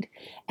indeed,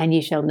 and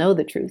ye shall know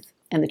the truth,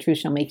 and the truth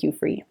shall make you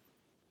free.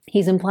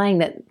 He's implying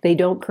that they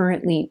don't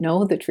currently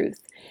know the truth,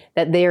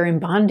 that they are in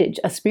bondage,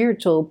 a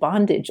spiritual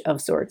bondage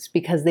of sorts,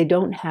 because they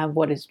don't have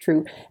what is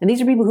true. And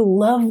these are people who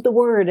love the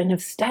word and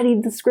have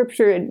studied the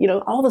scripture and,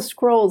 all the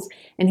scrolls.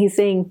 And he's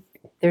saying,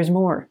 there's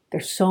more.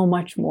 There's so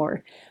much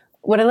more.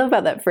 What I love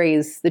about that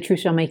phrase, the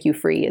truth shall make you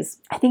free, is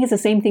I think it's the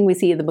same thing we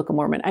see in the Book of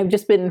Mormon. I've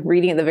just been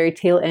reading at the very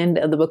tail end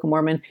of the Book of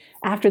Mormon.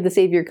 After the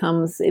Savior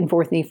comes in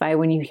 4th Nephi,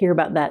 when you hear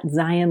about that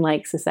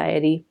Zion-like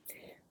society,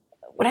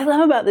 what I love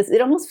about this, it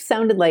almost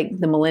sounded like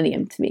the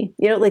millennium to me.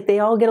 They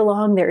all get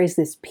along. There is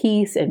this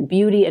peace and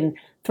beauty and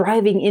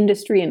thriving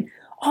industry and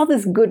all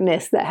this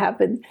goodness that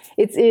happens.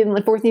 It's in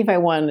 4th Nephi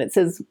 1. It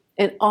says,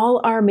 and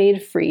all are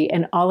made free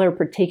and all are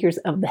partakers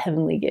of the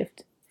heavenly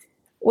gift.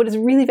 what is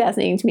really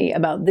fascinating to me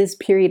about this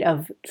period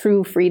of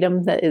true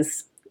freedom that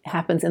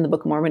happens in the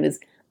Book of Mormon is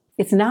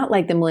it's not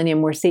like the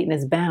millennium where Satan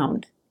is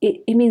bound.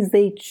 It means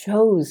they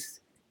chose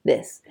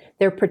this.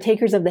 They're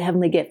partakers of the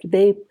heavenly gift.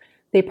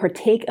 They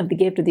partake of the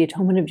gift of the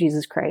atonement of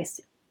Jesus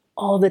Christ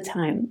all the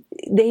time.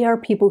 They are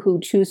people who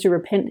choose to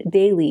repent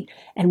daily.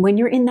 And when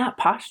you're in that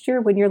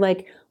posture, when you're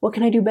like, what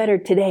can I do better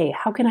today?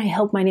 How can I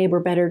help my neighbor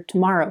better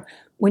tomorrow?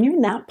 When you're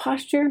in that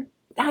posture,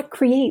 that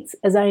creates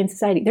a Zion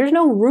society. There's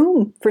no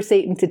room for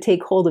Satan to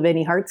take hold of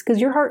any hearts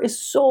because your heart is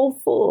so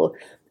full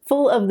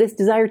of this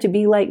desire to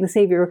be like the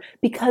Savior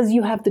because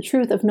you have the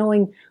truth of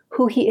knowing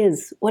who he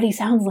is, what he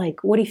sounds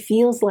like, what he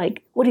feels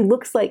like, what he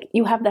looks like.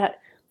 You have that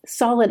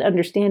solid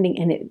understanding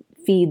and it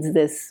feeds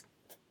this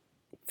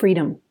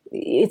freedom.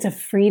 It's a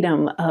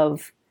freedom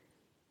of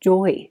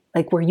joy,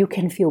 like where you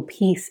can feel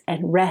peace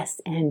and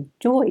rest and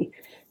joy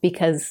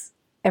because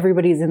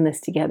everybody's in this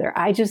together.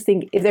 I just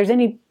think if there's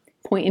any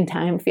point in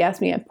time, if you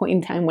ask me a point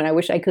in time when I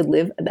wish I could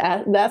live,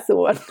 that's the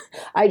one.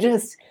 I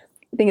just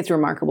think it's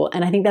remarkable.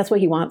 And I think that's what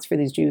he wants for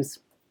these Jews.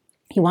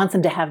 He wants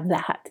them to have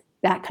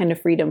that kind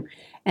of freedom.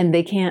 And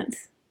they can't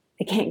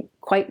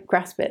quite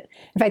grasp it.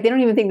 In fact, they don't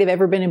even think they've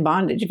ever been in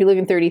bondage. If you look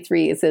in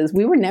 33, it says,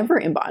 we were never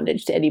in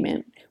bondage to any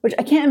man, which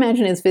I can't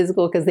imagine is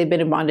physical because they've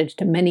been in bondage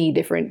to many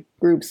different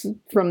groups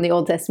from the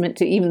Old Testament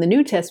to even the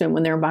New Testament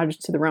when they're in bondage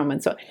to the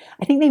Romans. So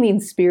I think they mean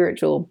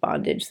spiritual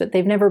bondage, that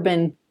they've never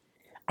been.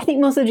 I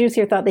think most of the Jews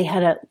here thought they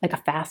had a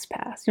fast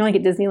pass, like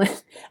at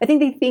Disneyland. I think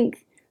they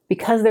think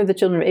because they're the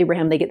children of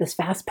Abraham, they get this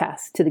fast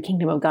pass to the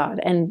kingdom of God.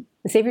 And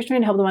the Savior's trying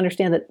to help them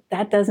understand that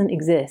that doesn't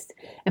exist.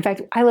 In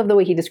fact, I love the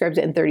way he describes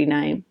it in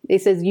 39.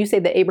 It says, you say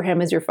that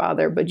Abraham is your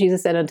father, but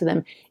Jesus said unto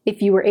them,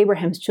 if you were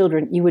Abraham's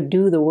children, you would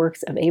do the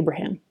works of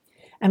Abraham.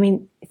 I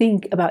mean,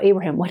 think about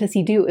Abraham. What does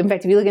he do? In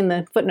fact, if you look in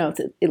the footnotes,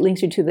 it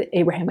links you to the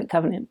Abrahamic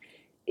covenant.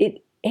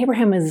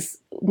 Abraham is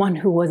one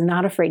who was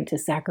not afraid to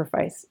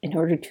sacrifice in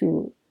order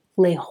to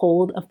lay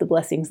hold of the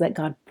blessings that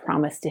God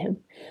promised to him.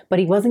 But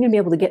he wasn't going to be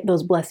able to get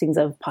those blessings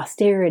of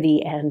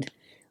posterity and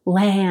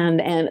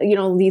land and,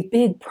 these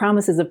big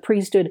promises of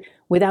priesthood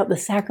without the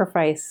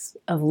sacrifice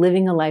of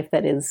living a life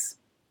that is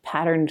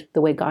patterned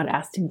the way God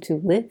asked him to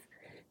live.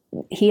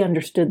 He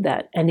understood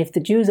that. And if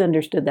the Jews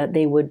understood that,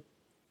 they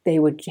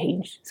would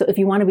change. So if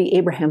you want to be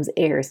Abraham's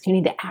heirs, you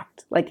need to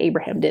act like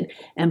Abraham did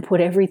and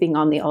put everything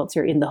on the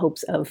altar in the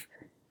hopes of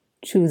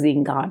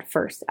choosing God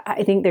first.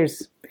 I think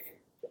there's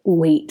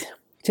weight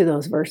to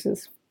those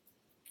verses.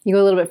 You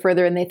go a little bit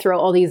further and they throw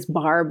all these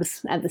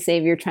barbs at the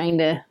Savior trying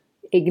to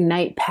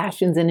ignite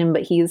passions in him,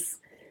 but he's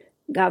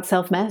got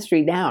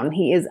self-mastery down.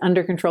 He is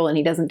under control and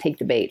he doesn't take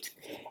the bait.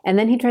 And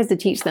then he tries to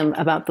teach them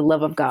about the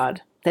love of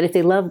God, that if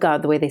they love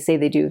God the way they say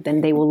they do,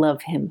 then they will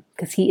love him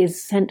because he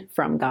is sent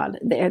from God.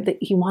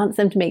 He wants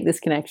them to make this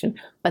connection,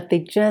 but they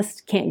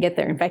just can't get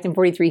there. In fact, in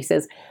 43, he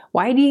says,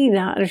 why do you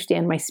not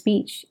understand my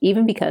speech?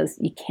 Even because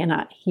you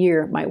cannot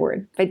hear my word.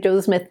 In fact,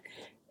 Joseph Smith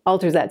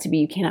alters that to be,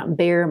 you cannot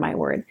bear my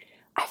word.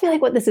 I feel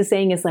like what this is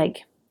saying is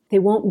like, they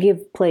won't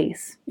give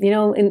place.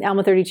 In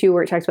Alma 32,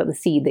 where it talks about the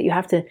seed, that you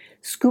have to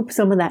scoop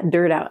some of that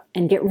dirt out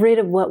and get rid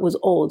of what was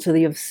old so that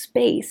you have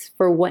space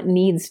for what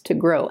needs to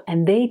grow.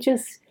 And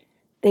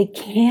they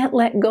can't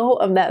let go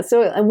of that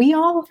soil. And we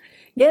all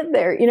get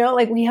there,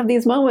 we have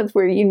these moments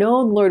where the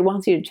Lord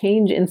wants you to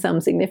change in some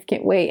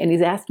significant way and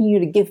he's asking you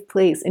to give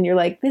place. And you're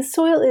like, this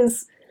soil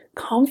is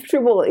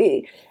comfortable.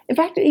 In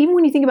fact, even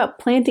when you think about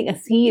planting a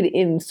seed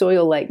in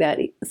soil like that,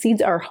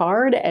 seeds are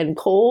hard and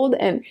cold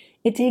and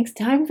it takes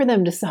time for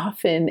them to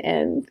soften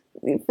and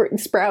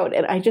sprout.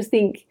 And I just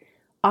think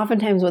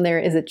oftentimes when there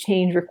is a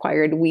change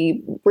required,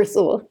 we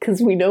bristle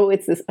because we know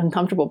it's this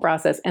uncomfortable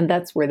process and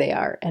that's where they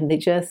are. And they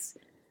just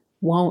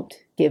won't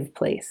give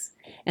place.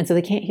 And so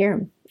they can't hear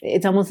him.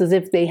 It's almost as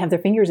if they have their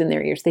fingers in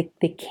their ears.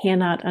 They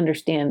cannot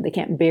understand. They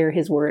can't bear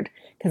his word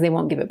because they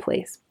won't give it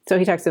place. So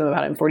he talks to them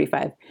about it in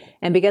 45.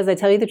 And because I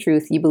tell you the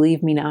truth, you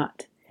believe me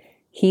not.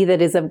 He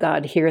that is of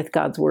God heareth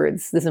God's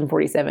words. This is in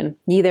 47.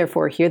 Ye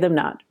therefore hear them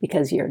not,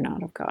 because ye are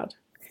not of God.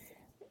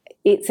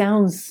 It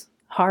sounds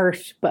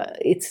harsh, but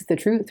it's the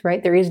truth,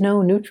 right? There is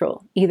no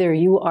neutral. Either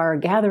you are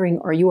gathering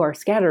or you are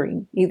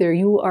scattering. Either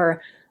you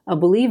are a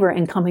believer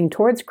and coming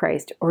towards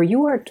Christ, or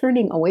you are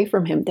turning away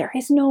from him. There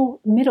is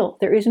no middle.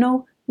 There is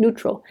no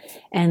neutral.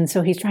 And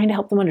so he's trying to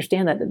help them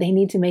understand that they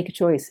need to make a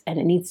choice and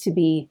it needs to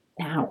be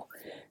now.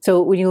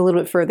 So when you go a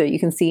little bit further, you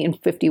can see in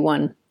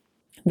 51,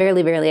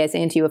 verily, verily, I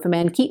say unto you, if a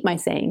man keep my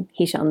saying,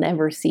 he shall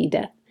never see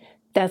death.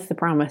 That's the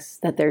promise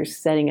that they're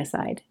setting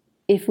aside.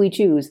 If we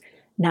choose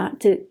not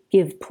to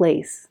give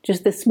place,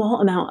 just this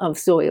small amount of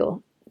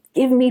soil,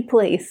 give me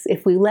place.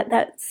 If we let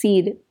that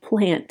seed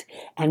plant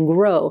and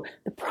grow,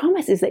 the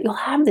promise is that you'll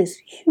have this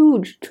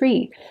huge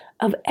tree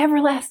of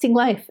everlasting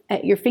life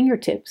at your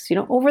fingertips.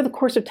 Over the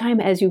course of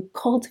time, as you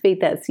cultivate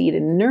that seed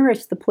and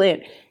nourish the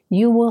plant,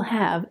 you will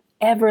have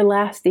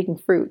everlasting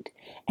fruit.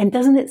 And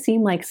doesn't it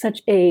seem like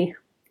such a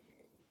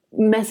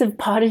mess of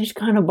pottage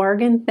kind of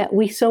bargain that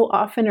we so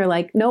often are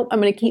like, nope,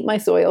 I'm going to keep my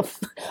soil.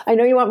 I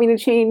know you want me to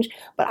change,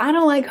 but I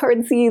don't like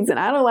hard seeds and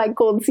I don't like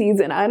cold seeds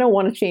and I don't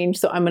want to change.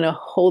 So I'm going to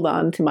hold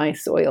on to my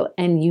soil.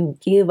 And you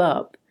give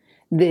up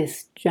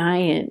this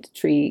giant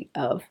tree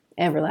of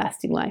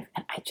everlasting life.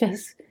 And I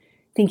just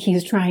think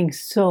he's trying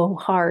so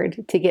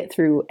hard to get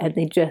through, and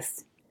they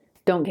just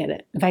don't get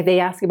it. In fact, they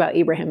ask about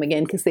Abraham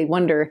again because they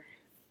wonder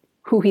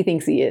who he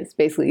thinks he is.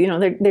 Basically, you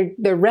know,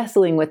 they're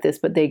wrestling with this,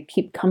 but they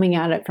keep coming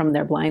at it from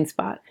their blind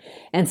spot.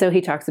 And so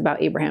he talks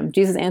about Abraham.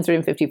 Jesus answered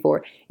in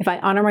 54, "If I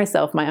honor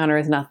myself, my honor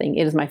is nothing.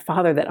 It is my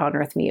Father that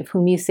honoreth me, of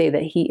whom ye say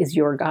that he is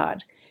your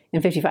God."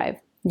 In 55,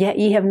 "Yet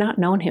ye have not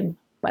known him,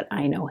 but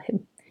I know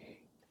him."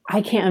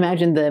 I can't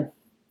imagine the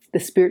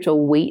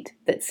spiritual weight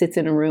that sits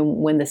in a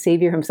room when the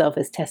Savior himself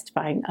is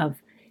testifying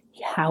of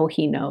how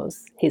he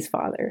knows his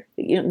Father.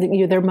 You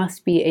know, there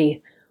must be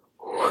a,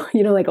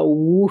 like a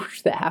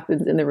whoosh that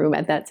happens in the room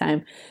at that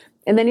time.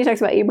 And then he talks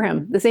about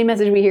Abraham, the same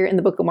message we hear in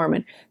the Book of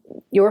Mormon.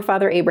 "Your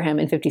father Abraham,"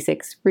 in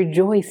 56,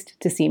 "rejoiced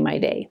to see my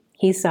day.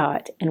 He saw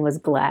it and was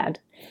glad."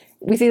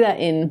 We see that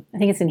in, I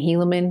think it's in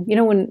Helaman. You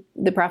know, when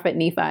the prophet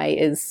Nephi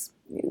is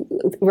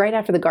right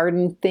after the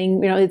garden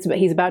thing, you know,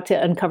 he's about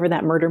to uncover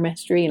that murder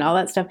mystery and all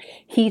that stuff.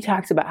 He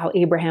talks about how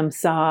Abraham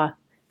saw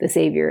the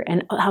Savior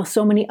and how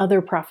so many other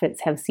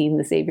prophets have seen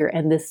the Savior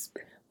and this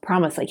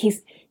promise. Like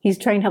he's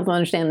trying to help them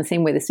understand the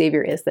same way the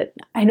Savior is, that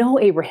I know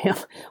Abraham.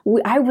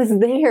 I was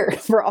there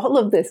for all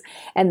of this,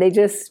 and they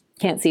just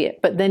can't see it.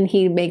 But then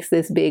he makes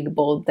this big,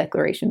 bold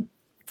declaration.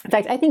 In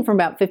fact, I think from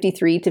about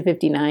 53 to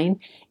 59,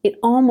 it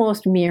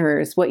almost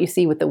mirrors what you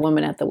see with the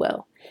woman at the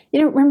well. You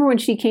know, remember when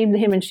she came to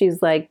him and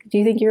she's like, "Do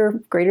you think you're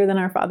greater than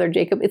our father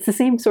Jacob?" It's the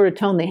same sort of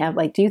tone they have.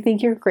 Like, "Do you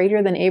think you're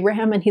greater than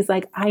Abraham?" And he's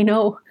like, I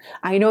know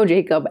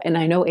Jacob and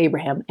I know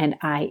Abraham and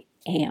I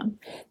am."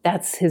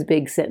 That's his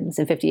big sentence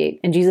in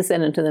 58. "And Jesus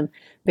said unto them,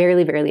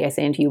 Verily, verily, I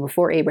say unto you,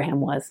 before Abraham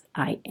was,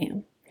 I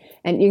am."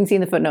 And you can see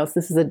in the footnotes,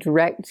 this is a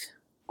direct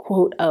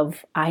quote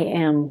of "I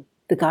am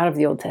the God of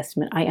the Old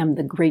Testament. I am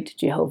the great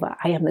Jehovah.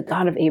 I am the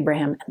God of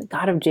Abraham and the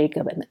God of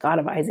Jacob and the God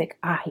of Isaac.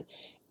 I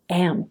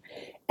am."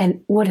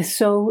 And what is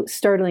so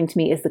startling to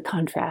me is the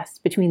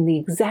contrast between the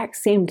exact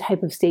same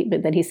type of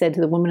statement that he said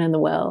to the woman at the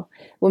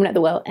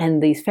well,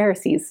 and these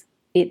Pharisees.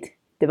 It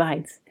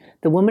divides.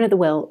 The woman at the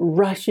well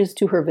rushes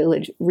to her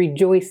village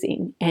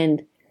rejoicing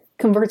and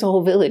converts a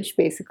whole village,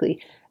 basically.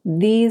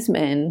 These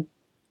men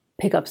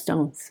pick up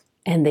stones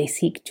and they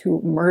seek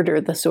to murder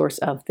the source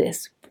of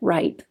this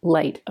bright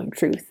light of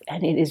truth.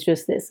 And it is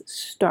just this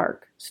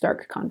stark,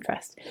 stark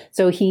contrast.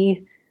 So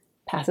he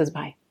passes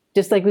by.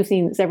 Just like we've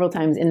seen several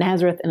times in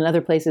Nazareth and other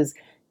places,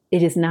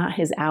 it is not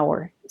his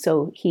hour.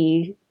 So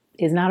he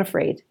is not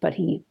afraid, but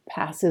he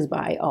passes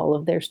by all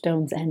of their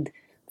stones and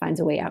finds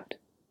a way out.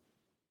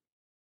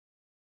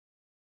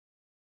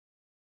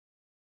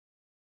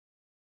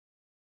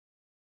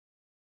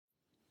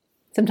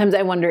 Sometimes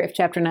I wonder if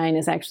chapter 9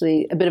 is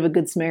actually a bit of a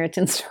Good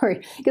Samaritan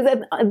story. Because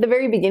at the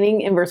very beginning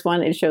in verse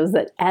 1, it shows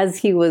that as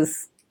he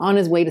was on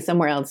his way to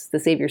somewhere else, the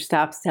Savior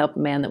stops to help a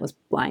man that was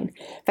blind.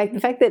 In fact, the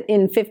fact that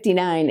in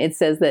 59, it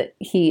says that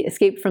he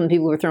escaped from the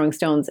people who were throwing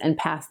stones and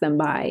passed them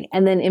by.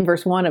 And then in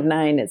verse 1 of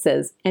 9, it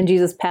says, "And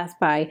Jesus passed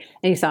by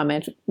and he saw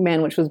a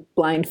man which was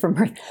blind from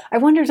birth." I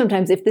wonder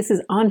sometimes if this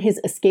is on his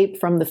escape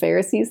from the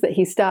Pharisees, that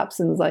he stops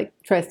and is like,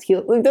 tries to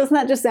heal. Doesn't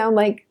that just sound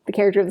like the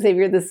character of the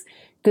Savior, this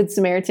Good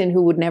Samaritan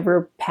who would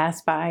never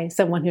pass by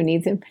someone who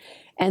needs him?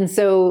 And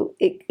so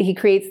he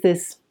creates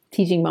this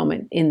teaching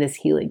moment in this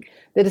healing.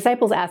 The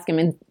disciples ask him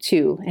in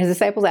 2, his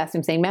disciples asked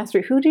him saying,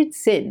 "Master, who did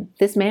sin,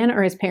 this man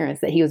or his parents,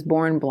 that he was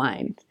born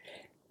blind?"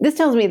 This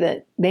tells me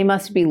that they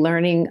must be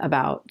learning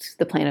about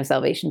the plan of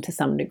salvation to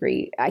some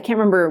degree. I can't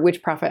remember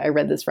which prophet I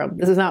read this from.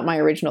 This is not my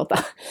original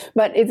thought,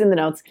 but it's in the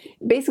notes.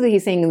 Basically,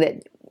 he's saying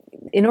that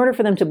in order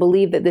for them to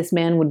believe that this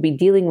man would be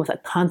dealing with a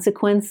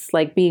consequence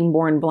like being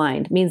born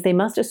blind, means they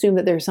must assume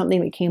that there's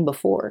something that came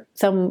before,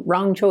 some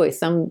wrong choice,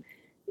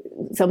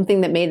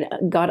 something that made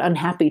God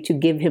unhappy to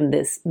give him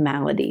this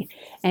malady.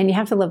 And you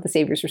have to love the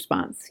Savior's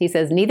response. He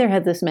says, "Neither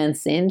has this man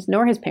sinned,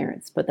 nor his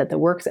parents, but that the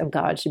works of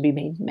God should be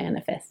made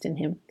manifest in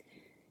him."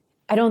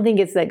 I don't think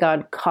it's that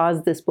God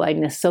caused this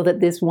blindness so that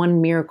this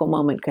one miracle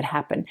moment could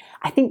happen.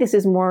 I think this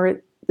is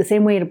more the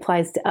same way it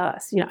applies to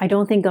us. I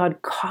don't think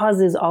God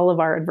causes all of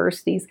our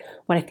adversities.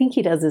 What I think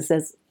he does is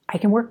says, I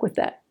can work with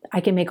that.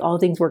 I can make all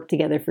things work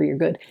together for your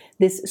good.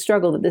 This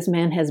struggle that this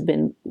man has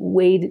been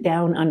weighed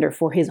down under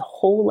for his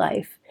whole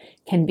life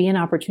can be an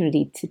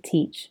opportunity to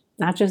teach,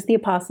 not just the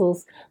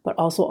apostles, but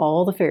also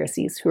all the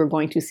Pharisees who are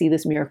going to see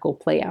this miracle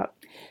play out.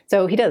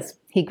 So he does.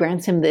 He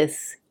grants him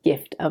this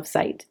gift of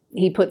sight.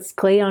 He puts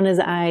clay on his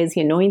eyes,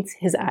 he anoints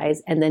his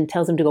eyes, and then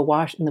tells him to go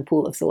wash in the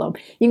pool of Siloam.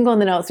 You can go in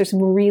the notes. There's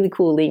some really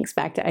cool links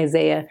back to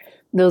Isaiah.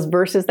 Those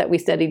verses that we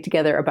studied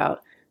together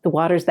about the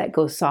waters that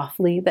go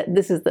softly, that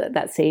this is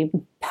that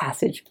same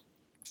passage.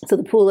 So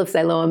the pool of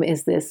Siloam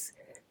is this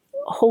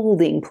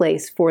holding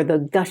place for the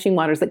gushing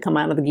waters that come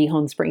out of the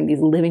Gihon spring, these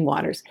living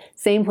waters.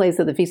 Same place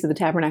that the Feast of the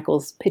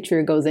Tabernacles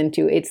picture goes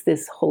into. It's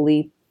this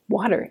holy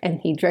water. And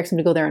he directs him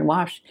to go there and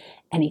wash,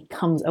 and he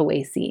comes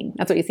away seeing.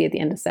 That's what you see at the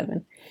end of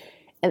 7.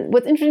 And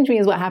what's interesting to me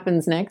is what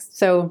happens next.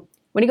 So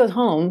when he goes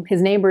home,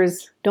 his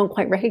neighbors don't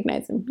quite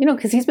recognize him,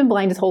 because he's been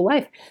blind his whole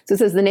life. So it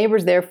says, the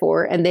neighbors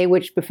therefore, and they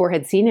which before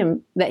had seen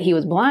him that he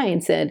was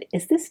blind, said,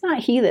 is this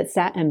not he that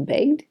sat and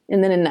begged?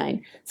 And then in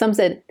 9, some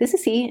said, this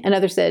is he. And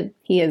others said,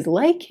 he is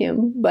like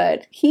him.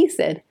 But he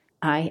said,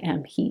 I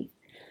am he.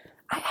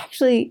 I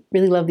actually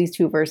really love these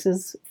 2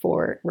 verses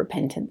for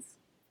repentance,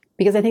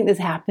 because I think this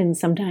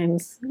happens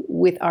sometimes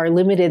with our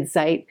limited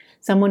sight.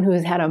 Someone who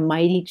has had a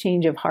mighty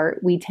change of heart,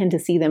 we tend to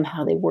see them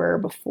how they were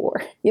before.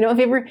 Have you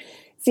ever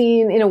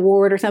seen in a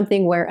ward or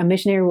something where a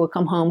missionary will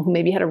come home who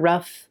maybe had a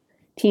rough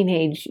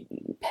teenage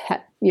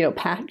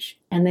patch,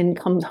 and then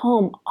comes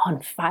home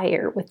on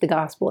fire with the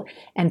gospel,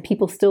 and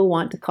people still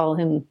want to call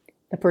him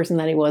the person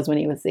that he was when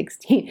he was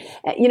 16.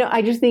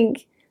 I just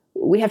think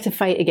we have to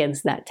fight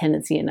against that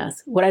tendency in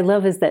us. What I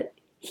love is that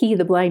he,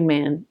 the blind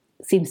man,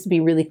 seems to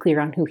be really clear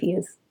on who he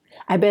is.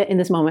 I bet in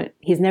this moment,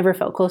 he's never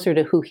felt closer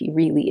to who he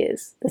really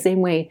is. The same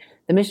way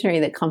the missionary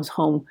that comes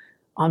home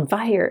on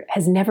fire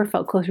has never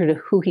felt closer to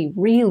who he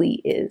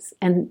really is.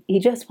 And he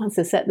just wants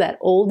to set that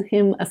old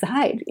him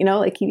aside.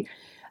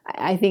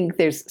 I think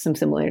there's some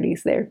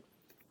similarities there.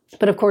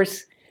 But of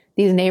course,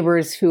 these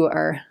neighbors who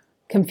are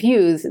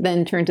confused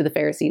then turn to the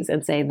Pharisees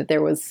and say that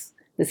there was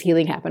this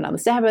healing happened on the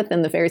Sabbath,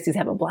 and the Pharisees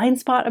have a blind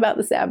spot about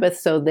the Sabbath,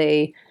 so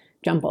they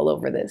jump all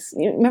over this.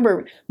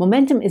 Remember,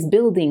 momentum is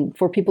building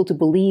for people to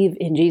believe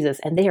in Jesus,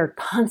 and they are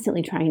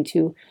constantly trying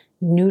to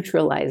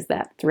neutralize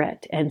that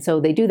threat. And so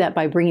they do that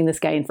by bringing this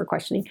guy in for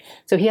questioning.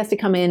 So he has to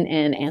come in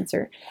and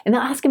answer. And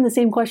they'll ask him the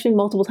same question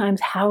multiple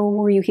times. How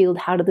were you healed?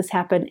 How did this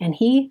happen? And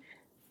he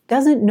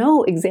doesn't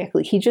know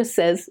exactly. He just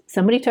says,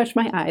 somebody touched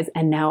my eyes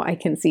and now I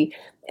can see.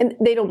 And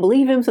they don't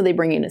believe him, so they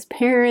bring in his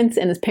parents.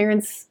 And his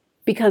parents,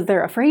 because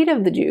they're afraid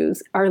of the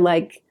Jews, are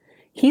like,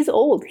 he's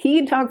old. He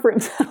can talk for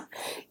himself,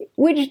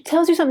 which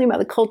tells you something about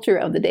the culture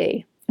of the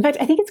day. In fact,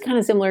 I think it's kind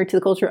of similar to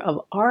the culture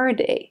of our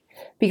day,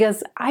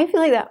 because I feel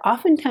like that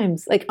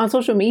oftentimes, like on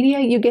social media,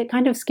 you get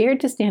kind of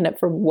scared to stand up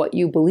for what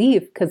you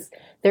believe, because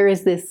there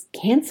is this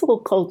cancel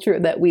culture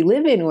that we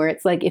live in where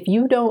it's like, if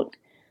you don't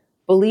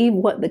believe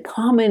what the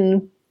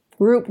common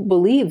group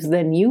believes,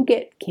 then you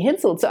get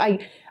canceled. So I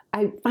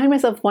find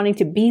myself wanting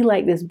to be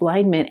like this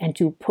blind man and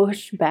to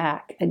push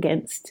back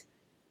against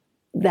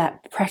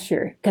that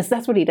pressure, because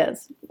that's what he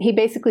does. He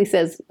basically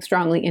says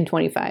strongly in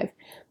 25.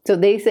 So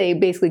they say,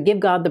 basically, give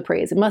God the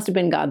praise. It must have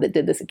been God that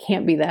did this. It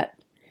can't be that.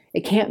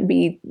 It can't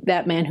be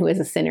that man who is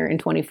a sinner in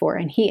 24.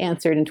 And he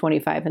answered in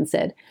 25 and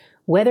said,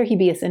 whether he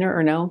be a sinner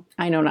or no,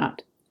 I know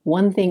not.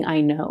 One thing I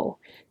know,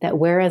 that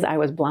whereas I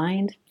was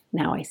blind,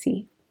 now I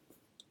see.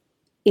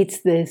 It's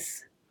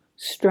this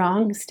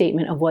strong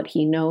statement of what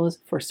he knows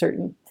for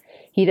certain.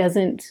 He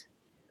doesn't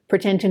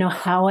pretend to know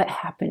how it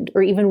happened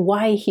or even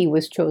why he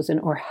was chosen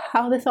or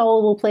how this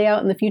all will play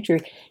out in the future.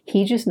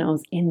 He just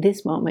knows in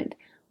this moment,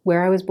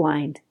 where I was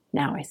blind,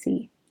 now I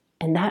see.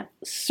 And that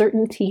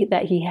certainty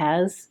that he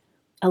has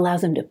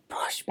allows him to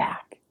push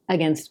back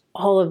against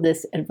all of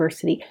this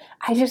adversity.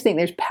 I just think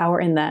there's power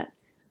in that.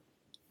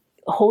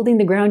 Holding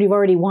the ground you've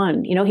already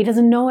won. He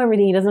doesn't know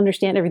everything, he doesn't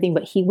understand everything,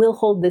 but he will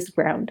hold this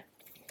ground,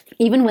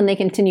 even when they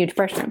continue to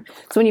pressure him.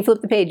 So when you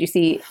flip the page, you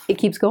see it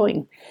keeps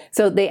going.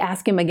 So they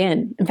ask him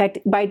again. In fact,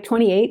 by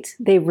 28,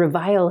 they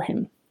revile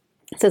him.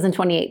 It says in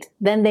 28,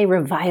 then they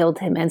reviled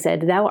him and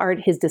said, thou art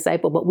his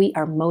disciple, but we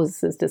are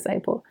Moses'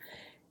 disciple.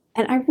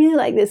 And I really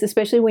like this,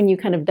 especially when you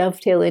kind of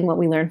dovetail in what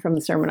we learned from the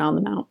Sermon on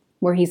the Mount,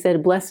 where he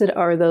said, blessed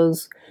are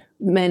those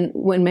men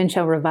when men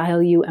shall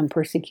revile you and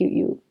persecute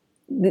you.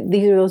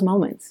 These are those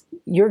moments.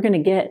 You're going to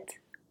get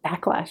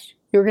backlash.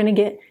 You're going to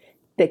get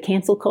the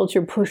cancel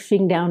culture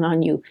pushing down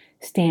on you.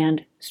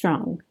 Stand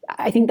strong.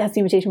 I think that's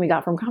the invitation we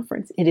got from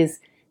conference. It is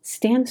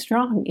stand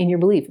strong in your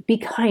belief. Be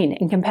kind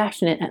and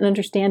compassionate and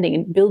understanding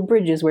and build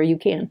bridges where you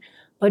can.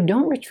 But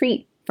don't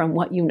retreat from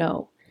what you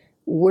know.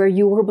 Where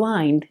you were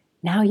blind,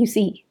 now you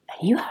see.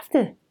 And you have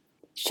to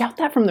shout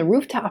that from the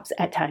rooftops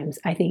at times,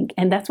 I think.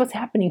 And that's what's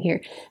happening here.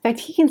 In fact,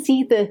 he can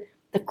see the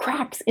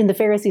cracks in the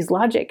Pharisees'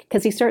 logic,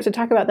 because he starts to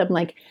talk about them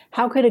like,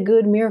 how could a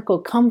good miracle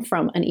come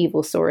from an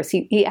evil source?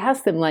 He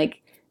asks them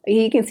like,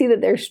 he can see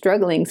that they're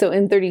struggling. So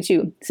in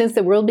 32, since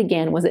the world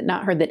began, was it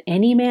not heard that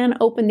any man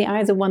opened the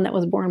eyes of one that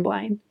was born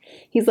blind?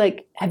 He's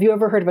like, have you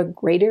ever heard of a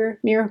greater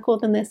miracle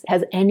than this?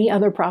 Has any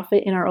other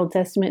prophet in our Old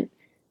Testament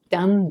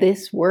done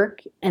this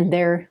work? And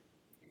they're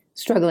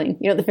struggling.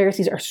 The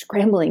Pharisees are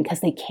scrambling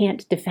because they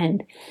can't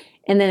defend.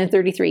 And then in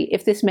 33,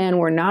 if this man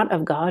were not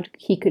of God,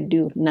 he could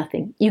do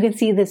nothing. You can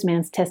see this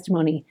man's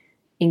testimony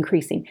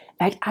increasing. In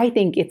fact, I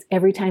think it's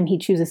every time he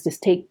chooses to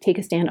take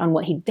a stand on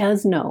what he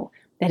does know,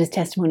 that his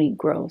testimony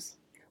grows.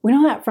 We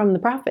know that from the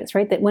prophets,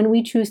 right? That when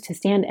we choose to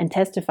stand and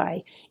testify,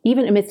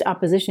 even amidst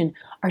opposition,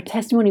 our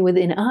testimony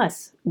within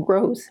us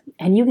grows.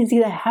 And you can see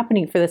that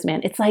happening for this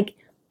man. It's like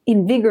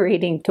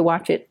invigorating to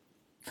watch it.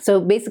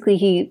 So basically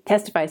he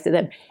testifies to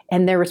them,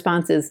 and their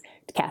response is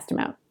to cast him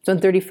out. So in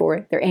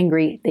 34, they're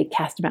angry, they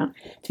cast him out.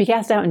 To be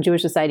cast out in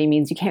Jewish society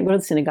means you can't go to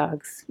the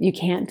synagogues, you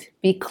can't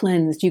be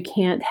cleansed, you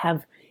can't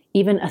have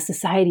even a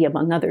society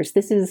among others.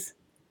 This is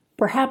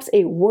perhaps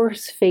a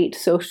worse fate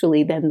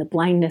socially than the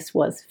blindness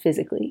was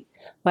physically.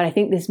 But I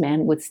think this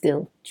man would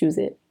still choose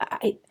it.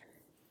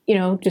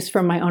 Just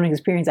from my own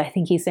experience, I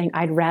think he's saying,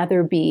 I'd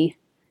rather be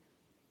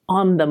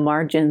on the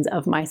margins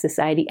of my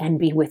society and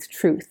be with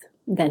truth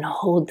than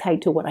hold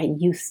tight to what I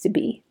used to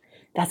be.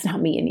 That's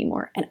not me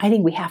anymore. And I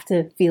think we have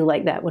to feel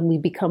like that when we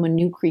become a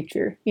new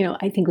creature.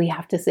 I think we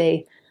have to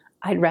say,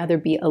 I'd rather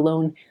be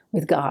alone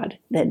with God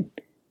than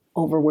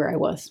over where I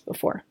was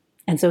before.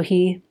 And so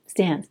he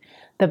stands.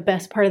 The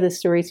best part of this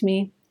story to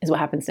me is what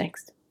happens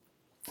next.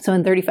 So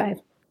in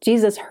 35,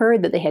 Jesus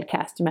heard that they had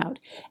cast him out.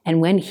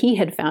 And when he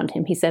had found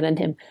him, he said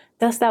unto him,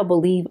 Dost thou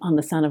believe on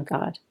the Son of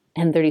God?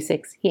 And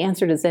 36, he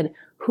answered and said,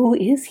 Who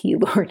is he,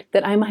 Lord,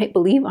 that I might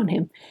believe on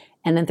him?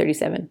 And then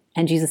 37,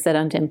 and Jesus said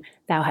unto him,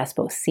 Thou hast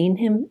both seen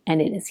him,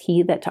 and it is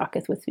he that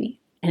talketh with thee.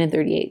 And in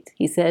 38,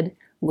 he said,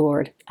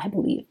 Lord, I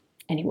believe.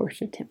 And he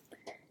worshipped him.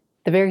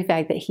 The very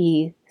fact that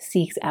he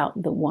seeks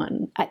out the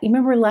one. You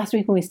remember last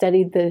week when we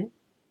studied the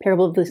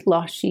parable of the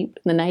lost sheep,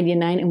 the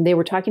 99, and they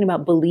were talking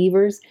about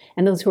believers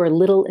and those who are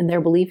little in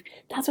their belief?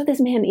 That's what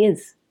this man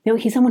is.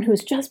 He's someone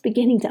who's just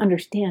beginning to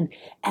understand.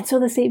 And so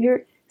the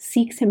Savior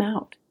seeks him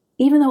out.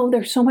 Even though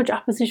there's so much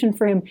opposition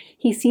for him,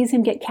 he sees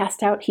him get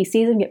cast out. He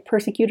sees him get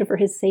persecuted for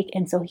his sake.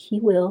 And so he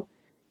will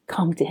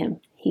come to him.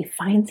 He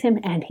finds him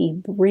and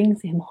he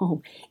brings him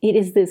home. It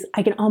is this,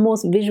 I can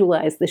almost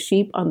visualize the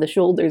sheep on the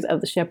shoulders of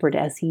the shepherd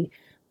as he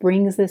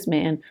brings this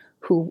man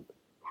who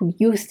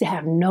used to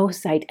have no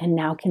sight and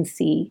now can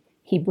see.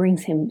 He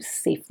brings him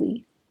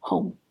safely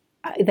home.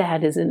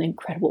 That is an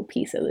incredible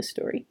piece of the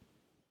story.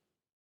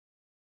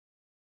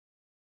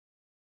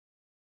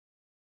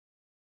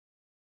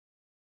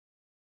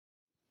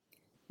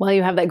 Well,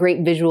 you have that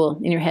great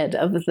visual in your head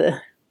of the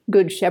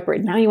good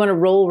shepherd. Now you want to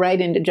roll right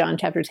into John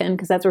chapter 10,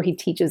 because that's where he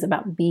teaches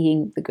about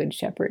being the good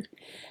shepherd.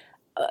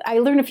 I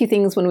learned a few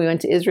things when we went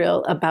to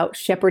Israel about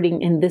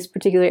shepherding in this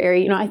particular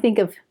area. I think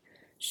of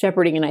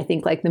shepherding and I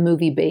think like the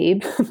movie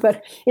Babe,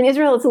 but in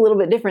Israel it's a little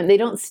bit different. They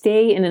don't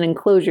stay in an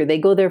enclosure. They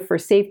go there for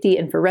safety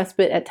and for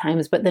respite at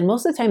times, but then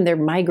most of the time they're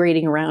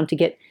migrating around to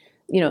get,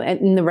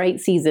 in the right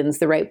seasons,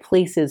 the right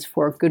places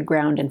for good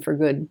ground and for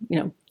good,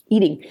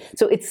 eating.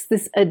 So it's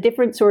a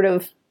different sort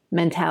of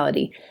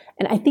mentality.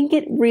 And I think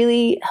it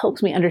really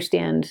helps me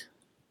understand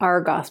our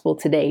gospel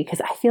today,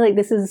 because I feel like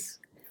this is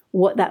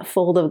what that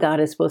fold of God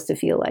is supposed to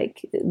feel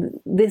like.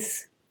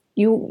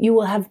 You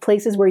will have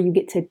places where you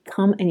get to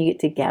come and you get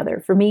to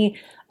gather. For me,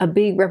 a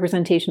big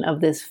representation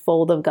of this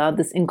fold of God,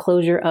 this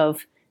enclosure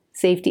of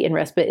safety and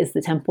respite, is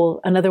the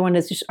temple. Another one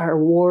is just our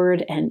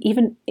ward and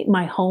even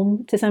my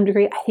home to some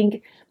degree. I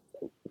think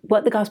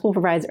what the gospel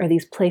provides are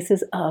these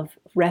places of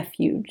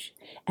refuge.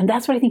 And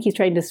that's what I think he's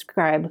trying to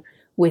describe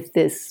with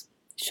this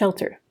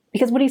shelter.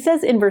 Because what he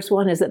says in verse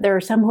 1 is that there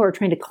are some who are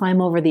trying to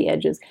climb over the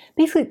edges.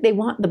 Basically, they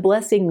want the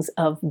blessings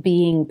of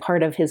being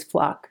part of his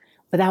flock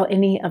without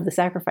any of the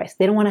sacrifice.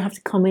 They don't want to have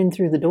to come in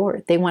through the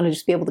door. They want to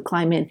just be able to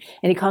climb in.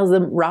 And he calls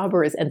them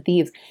robbers and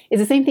thieves.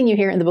 It's the same thing you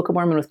hear in the Book of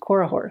Mormon with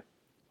Korihor.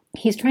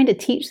 He's trying to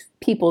teach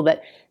people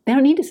that they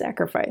don't need to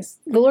sacrifice.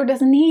 The Lord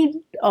doesn't need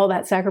all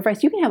that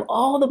sacrifice. You can have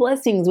all the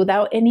blessings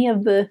without any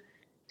of the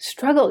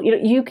struggle.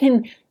 You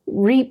can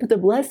reap the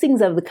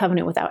blessings of the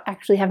covenant without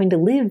actually having to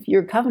live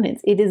your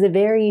covenants. It is a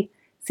very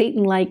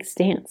Satan-like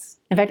stance.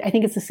 In fact, I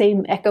think it's the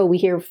same echo we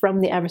hear from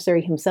the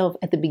adversary himself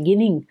at the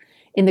beginning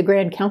in the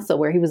Grand Council,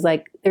 where he was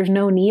like, there's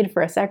no need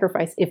for a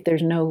sacrifice if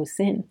there's no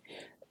sin.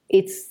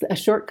 It's a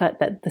shortcut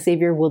that the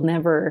Savior will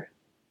never,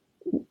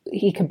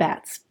 he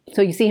combats.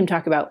 So you see him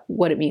talk about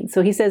what it means.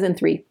 So he says in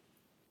 3,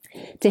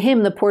 To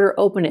him the porter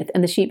openeth,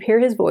 and the sheep hear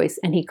his voice,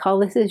 and he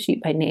calleth his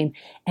sheep by name,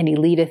 and he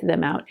leadeth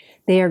them out.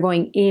 They are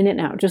going in and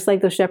out, just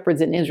like those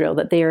shepherds in Israel,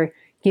 that they are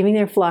giving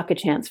their flock a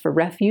chance for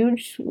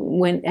refuge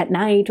when at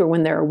night or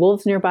when there are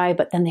wolves nearby,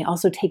 but then they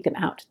also take them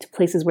out to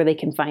places where they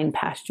can find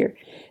pasture.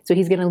 So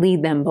he's going to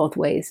lead them both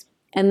ways.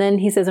 And then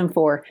he says in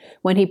 4,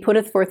 When he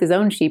putteth forth his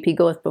own sheep, he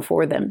goeth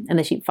before them, and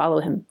the sheep follow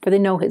him, for they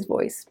know his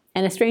voice.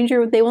 And a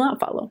stranger they will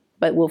not follow,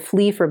 but will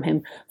flee from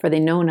him, for they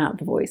know not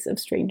the voice of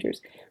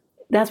strangers.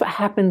 That's what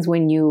happens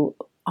when you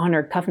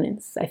honor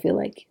covenants, I feel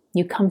like.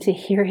 You come to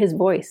hear his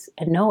voice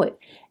and know it.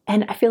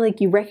 And I feel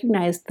like you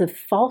recognize the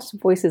false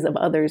voices of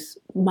others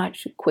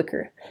much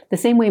quicker. The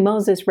same way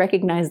Moses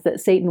recognized that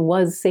Satan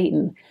was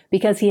Satan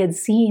because he had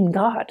seen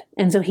God.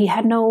 And so he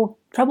had no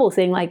trouble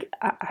saying, like,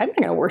 I'm not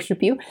going to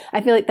worship you.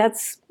 I feel like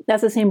that's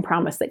the same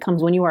promise that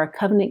comes when you are a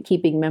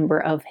covenant-keeping member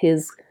of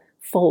his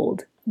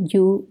fold.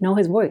 You know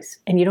his voice,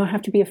 and you don't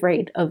have to be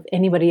afraid of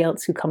anybody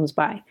else who comes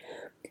by.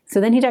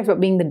 So then he talks about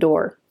being the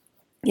door.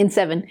 In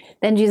 7,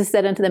 Then Jesus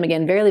said unto them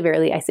again, Verily,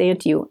 verily, I say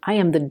unto you, I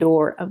am the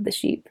door of the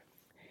sheep.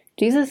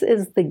 Jesus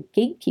is the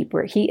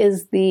gatekeeper. He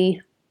is the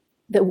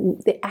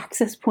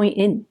access point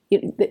in.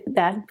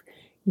 That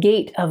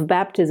gate of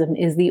baptism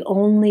is the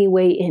only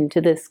way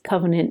into this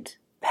covenant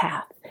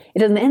path. It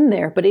doesn't end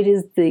there, but it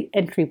is the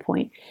entry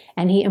point.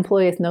 And he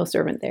employeth no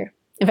servant there.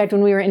 In fact,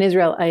 when we were in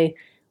Israel,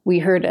 we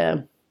heard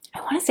I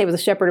want to say it was a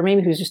shepherd, or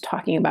maybe he was just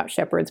talking about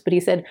shepherds, but he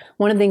said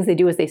one of the things they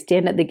do is they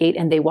stand at the gate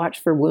and they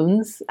watch for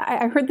wounds.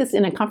 I heard this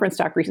in a conference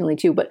talk recently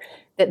too, but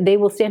that they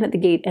will stand at the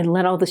gate and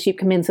let all the sheep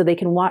come in so they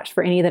can watch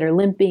for any that are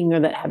limping or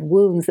that have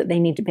wounds that they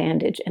need to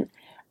bandage. And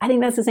I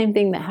think that's the same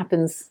thing that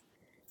happens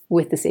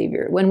with the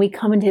Savior. When we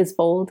come into his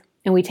fold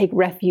and we take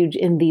refuge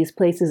in these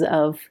places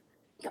of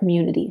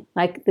community,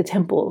 like the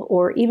temple,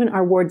 or even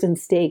our wards and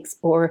stakes,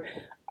 or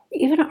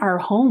even our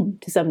home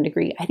to some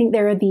degree. I think they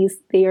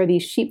are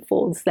these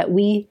sheepfolds that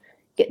we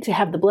get to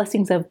have the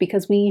blessings of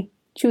because we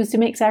choose to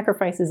make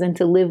sacrifices and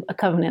to live a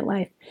covenant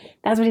life.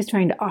 That's what he's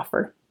trying to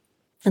offer.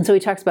 And so he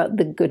talks about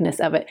the goodness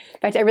of it. In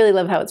fact, I really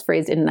love how it's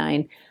phrased in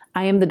 9.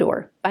 I am the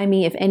door. By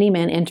me, if any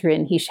man enter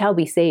in, he shall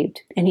be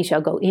saved, and he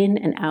shall go in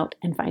and out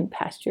and find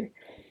pasture.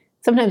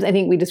 Sometimes I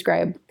think we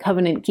describe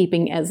covenant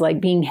keeping as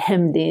like being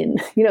hemmed in.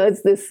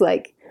 It's this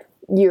like,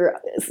 you're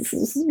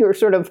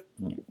sort of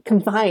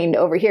confined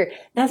over here.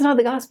 That's not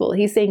the gospel.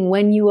 He's saying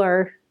when you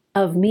are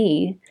of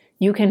me,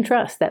 you can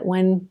trust that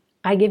when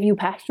I give you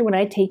pasture, when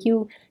I take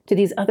you to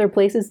these other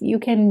places, you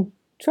can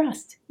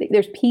trust.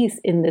 There's peace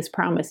in this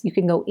promise. You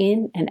can go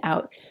in and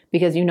out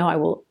because you know I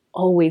will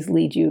always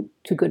lead you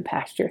to good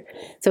pasture.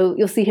 So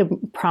you'll see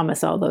him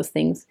promise all those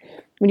things.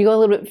 When you go a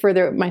little bit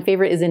further, my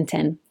favorite is in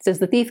 10. It says,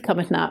 the thief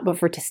cometh not, but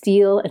for to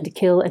steal and to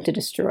kill and to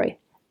destroy.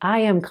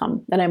 I am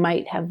come that I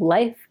might have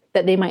life,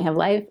 that they might have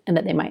life, and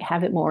that they might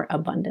have it more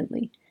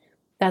abundantly.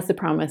 That's the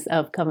promise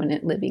of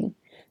covenant living,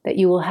 that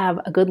you will have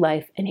a good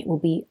life and it will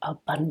be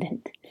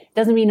abundant. It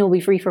doesn't mean you'll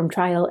be free from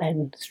trial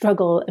and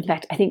struggle. In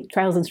fact, I think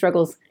trials and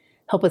struggles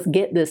help us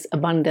get this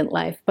abundant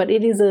life, but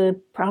it is a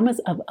promise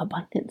of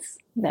abundance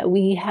that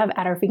we have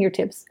at our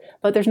fingertips.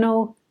 But there's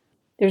no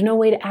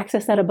way to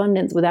access that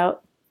abundance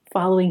without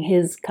following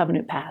his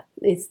covenant path.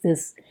 It's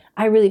this,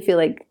 I really feel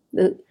like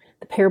the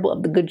parable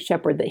of the Good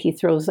Shepherd that he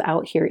throws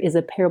out here is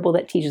a parable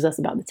that teaches us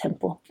about the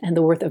temple and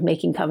the worth of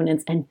making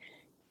covenants and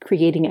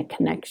creating a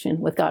connection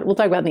with God. We'll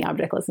talk about in the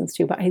object lessons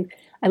too, but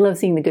I love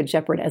seeing the Good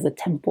Shepherd as a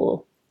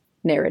temple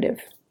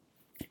narrative.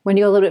 When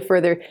you go a little bit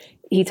further,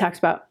 he talks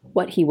about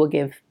what he will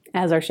give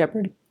as our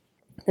shepherd.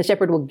 The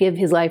shepherd will give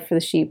his life for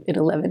the sheep in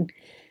 11.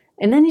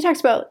 And then he talks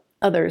about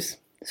others.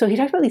 So he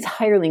talks about these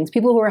hirelings,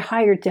 people who are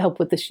hired to help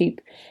with the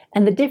sheep,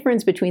 and the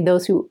difference between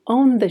those who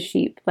own the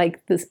sheep,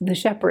 like the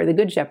shepherd, the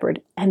good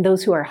shepherd, and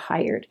those who are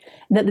hired.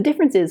 And that the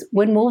difference is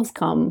when wolves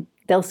come,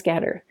 they'll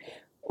scatter.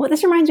 What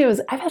this reminds me of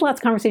is I've had lots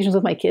of conversations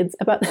with my kids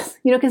about this,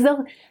 because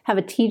they'll have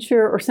a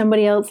teacher or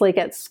somebody else like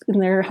in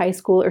their high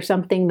school or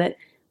something that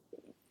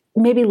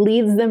maybe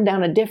leads them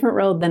down a different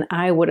road than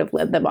I would have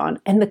led them on.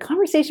 And the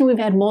conversation we've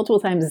had multiple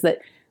times is that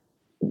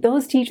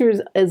those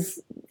teachers,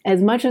 as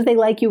much as they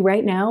like you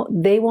right now,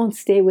 they won't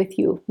stay with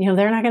you.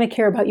 They're not going to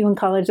care about you in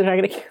college. They're not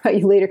going to care about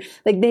you later.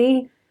 Like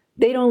they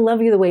don't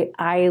love you the way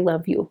I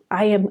love you.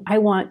 I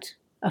want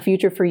a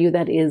future for you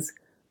that is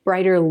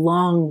brighter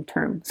long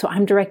term. So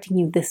I'm directing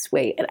you this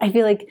way. And I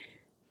feel like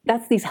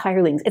that's these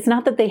hirelings. It's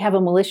not that they have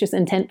a malicious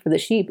intent for the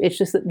sheep. It's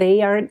just that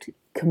they aren't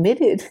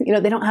committed.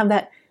 They don't have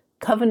that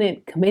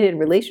covenant committed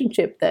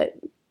relationship that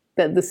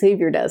the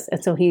Savior does.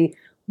 And so he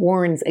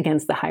warns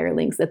against the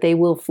hirelings, that they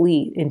will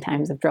flee in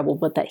times of trouble,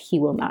 but that he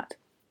will not.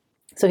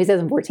 So he says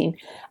in 14,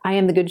 I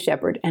am the good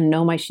shepherd and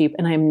know my sheep,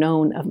 and I am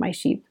known of my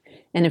sheep.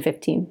 And in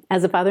 15,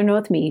 as the Father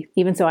knoweth me,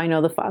 even so I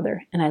know the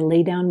Father, and I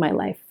lay down my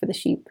life for the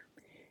sheep.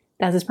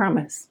 That's his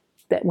promise,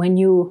 that when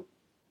you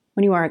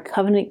are a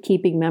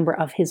covenant-keeping member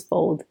of his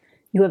fold,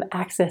 you have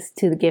access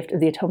to the gift of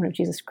the atonement of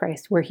Jesus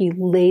Christ, where he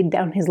laid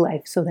down his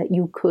life so that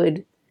you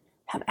could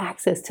have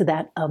access to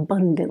that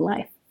abundant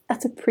life.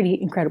 That's a pretty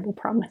incredible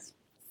promise.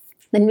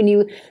 Then when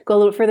you go a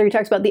little further, he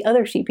talks about the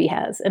other sheep he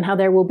has and how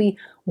there will be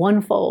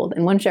one fold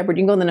and one shepherd.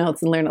 You can go in the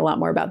notes and learn a lot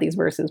more about these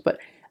verses, but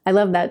I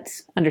love that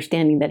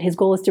understanding that his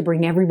goal is to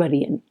bring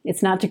everybody in.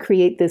 It's not to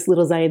create this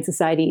little Zion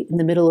society in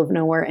the middle of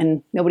nowhere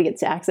and nobody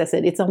gets to access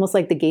it. It's almost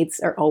like the gates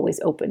are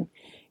always open.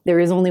 There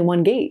is only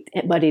one gate,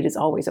 but it is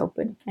always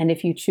open. And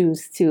if you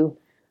choose to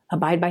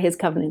abide by his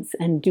covenants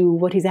and do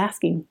what he's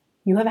asking,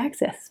 you have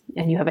access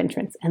and you have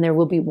entrance, and there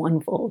will be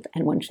one fold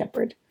and one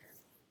shepherd.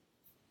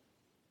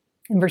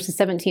 In verses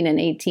 17 and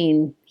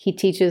 18, he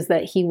teaches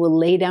that he will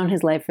lay down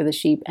his life for the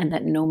sheep and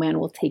that no man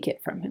will take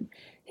it from him.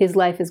 His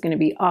life is going to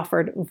be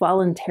offered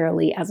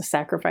voluntarily as a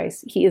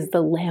sacrifice. He is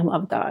the Lamb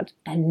of God,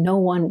 and no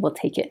one will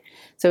take it.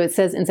 So it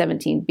says in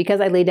 17,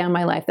 because I lay down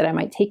my life that I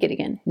might take it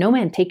again. No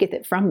man taketh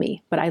it from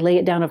me, but I lay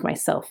it down of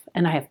myself,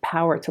 and I have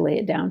power to lay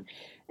it down,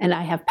 and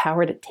I have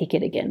power to take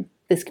it again.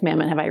 This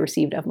commandment have I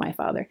received of my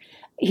Father.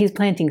 He's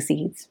planting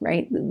seeds,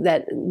 right?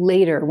 That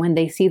later, when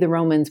they see the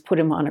Romans put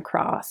him on a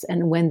cross,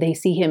 and when they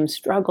see him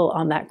struggle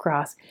on that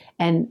cross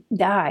and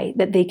die,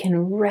 that they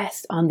can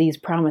rest on these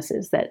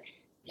promises that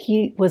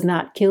he was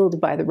not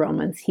killed by the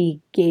Romans.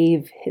 He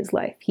gave his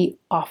life. He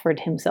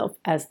offered himself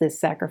as this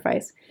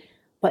sacrifice.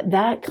 But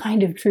that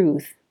kind of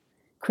truth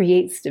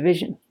creates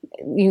division.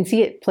 You can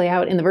see it play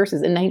out in the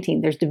verses in 19.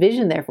 There's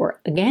division,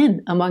 therefore,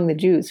 again, among the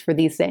Jews for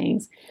these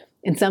sayings.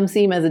 And some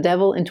see him as a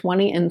devil in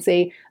 20,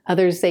 and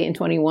others say in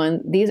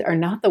 21, these are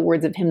not the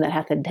words of him that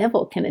hath a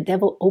devil. Can a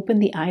devil open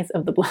the eyes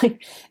of the blind?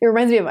 It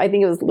reminds me of, I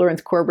think it was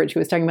Lawrence Corbridge who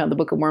was talking about the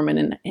Book of Mormon,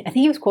 and I think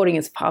he was quoting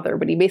his father,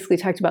 but he basically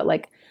talked about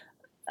like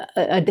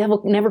a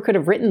devil never could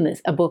have written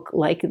a book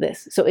like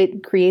this. So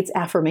it creates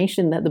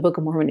affirmation that the Book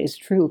of Mormon is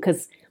true,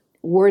 because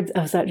words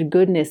of such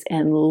goodness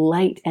and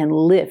light and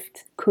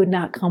lift could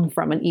not come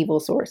from an evil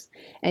source.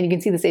 And you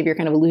can see the Savior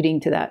kind of alluding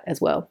to that as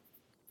well.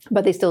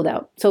 But they still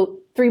doubt. So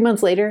 3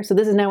 months later, so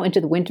this is now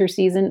into the winter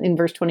season in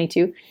verse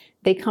 22,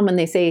 they come and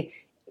they say,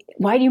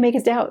 why do you make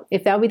us doubt?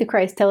 If thou be the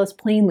Christ, tell us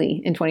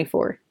plainly in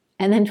 24.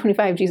 And then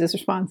 25, Jesus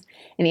responds,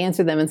 and he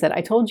answered them and said,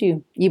 I told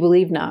you, ye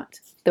believe not.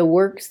 The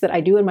works that I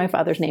do in my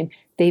Father's name,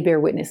 they bear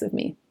witness of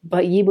me.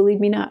 But ye believe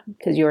me not,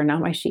 because you are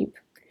not my sheep.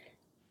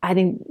 I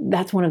think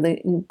that's one of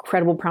the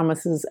incredible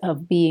promises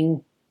of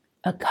being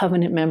a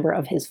covenant member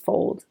of his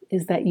fold,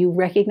 is that you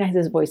recognize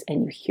his voice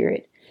and you hear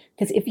it.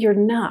 Because if you're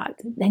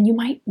not, then you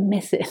might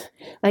miss it.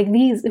 Like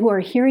these who are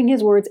hearing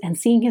his words and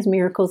seeing his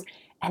miracles,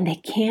 and they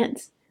can't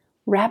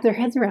wrap their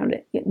heads around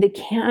it. They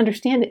can't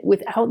understand it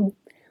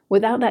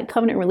without that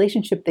covenant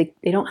relationship. They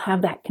don't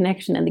have that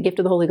connection and the gift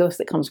of the Holy Ghost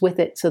that comes with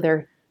it. So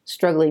they're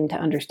struggling to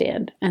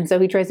understand. And so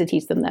he tries to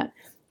teach them that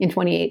in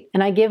 28.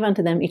 And I give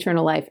unto them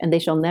eternal life, and they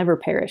shall never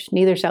perish,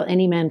 neither shall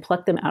any man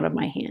pluck them out of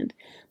my hand.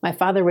 My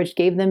Father which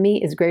gave them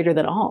me is greater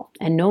than all,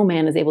 and no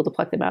man is able to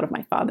pluck them out of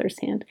my Father's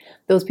hand.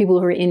 Those people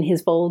who are in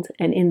his fold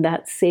and in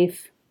that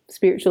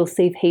spiritual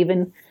safe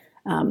haven,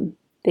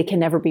 they can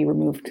never be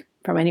removed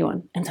from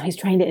anyone. And so he's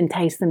trying to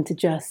entice them to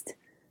just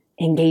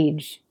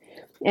engage.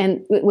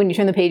 And when you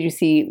turn the page, you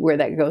see where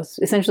that goes.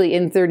 Essentially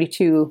in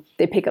 32,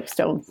 they pick up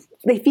stones.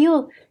 They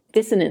feel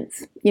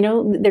dissonance.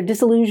 They're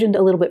disillusioned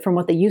a little bit from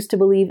what they used to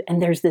believe,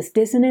 and there's this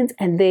dissonance,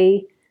 and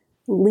they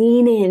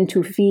lean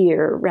into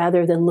fear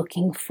rather than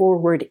looking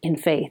forward in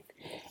faith.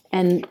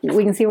 And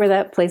we can see where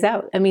that plays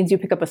out. That means you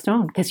pick up a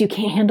stone because you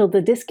can't handle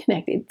the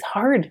disconnect. It's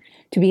hard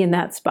to be in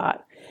that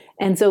spot.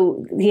 And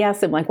so he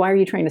asks them, like, why are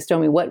you trying to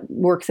stone me? What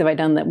works have I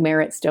done that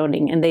merit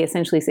stoning? And they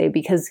essentially say,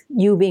 because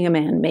you being a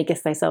man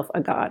makest thyself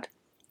a god.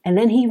 And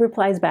then he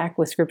replies back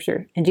with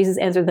scripture. And Jesus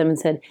answered them and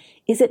said,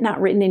 is it not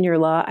written in your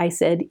law, I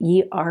said,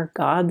 ye are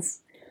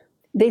gods?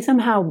 They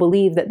somehow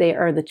believe that they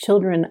are the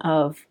children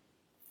of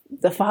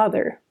the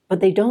Father, but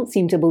they don't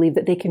seem to believe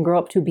that they can grow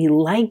up to be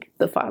like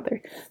the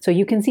Father. So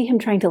you can see him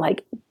trying to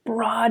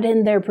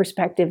broaden their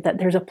perspective, that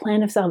there's a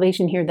plan of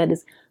salvation here that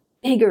is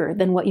bigger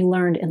than what you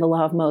learned in the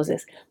law of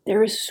Moses.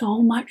 There is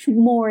so much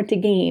more to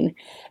gain.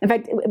 In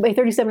fact, by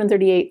 37 and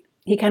 38,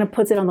 he kind of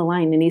puts it on the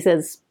line and he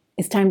says,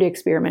 it's time to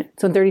experiment.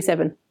 So in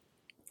 37,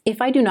 if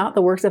I do not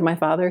the works of my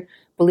Father,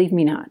 believe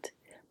me not.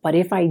 But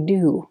if I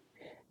do,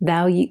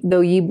 though ye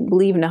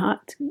believe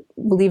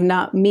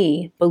not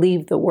me,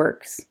 believe the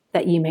works,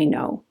 that ye may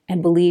know,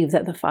 and believe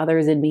that the Father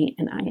is in me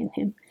and I in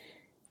him.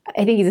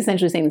 I think he's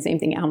essentially saying the same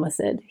thing Alma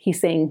said.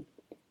 He's saying,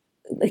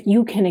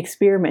 you can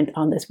experiment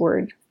on this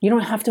word. You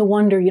don't have to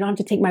wonder. You don't have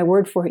to take my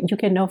word for it. You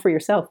can know for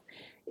yourself.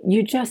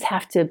 You just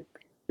have to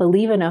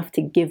believe enough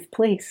to give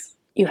place.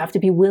 You have to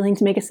be willing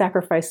to make a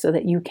sacrifice so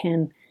that you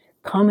can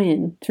come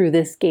in through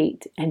this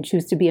gate and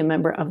choose to be a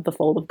member of the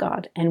fold of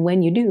God. And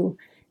when you do,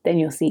 then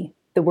you'll see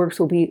the works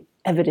will be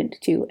evident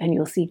too, and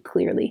you'll see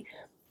clearly.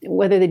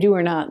 Whether they do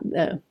or not,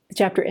 the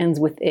chapter ends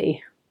with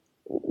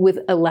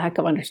a lack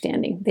of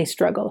understanding. They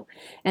struggle.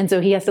 And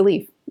so he has to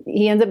leave.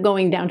 He ends up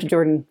going down to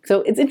Jordan.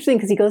 So it's interesting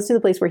because he goes to the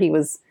place where he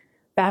was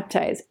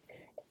baptized.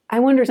 I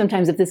wonder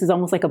sometimes if this is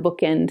almost like a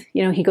bookend.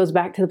 He goes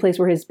back to the place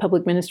where his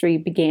public ministry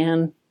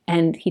began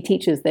and he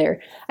teaches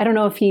there. I don't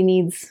know if he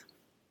needs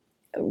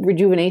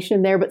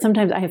rejuvenation there, but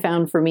sometimes I have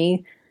found for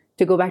me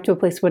to go back to a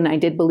place when I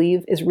did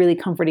believe is really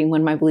comforting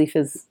when my belief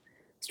is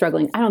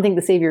struggling. I don't think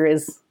the Savior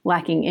is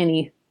lacking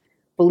any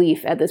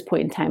belief at this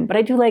point in time, but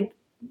I do like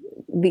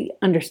the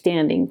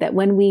understanding that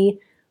when we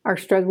are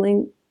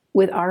struggling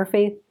with our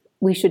faith,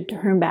 we should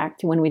turn back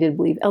to when we did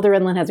believe. Elder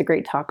Edlin has a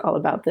great talk all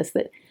about this,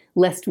 that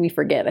lest we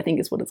forget, I think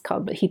is what it's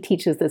called, but he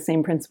teaches the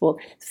same principle.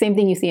 Same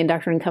thing you see in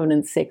Doctrine and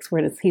Covenants 6,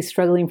 where he's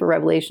struggling for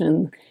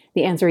revelation.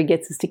 The answer he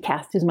gets is to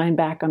cast his mind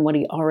back on what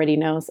he already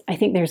knows. I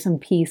think there's some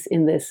peace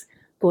in this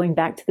going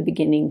back to the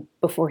beginning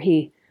before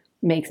he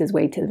makes his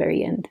way to the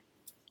very end.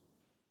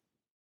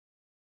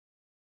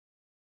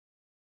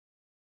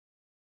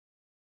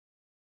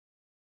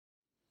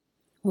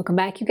 Welcome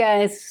back, you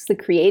guys. This is the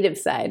creative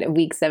side of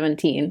week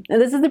 17. Now,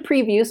 this is the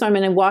preview, so I'm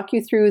going to walk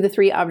you through the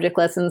 3 object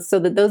lessons so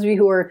that those of you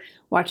who are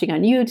watching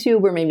on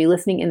YouTube or maybe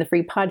listening in the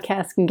free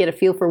podcast can get a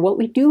feel for what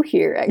we do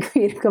here at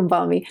Creative Come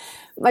Follow Me.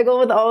 My goal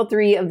with all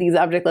 3 of these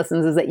object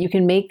lessons is that you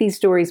can make these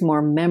stories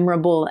more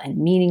memorable and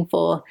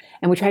meaningful,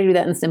 and we try to do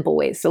that in simple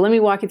ways. So let me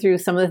walk you through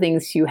some of the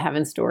things you have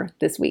in store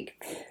this week.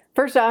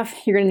 First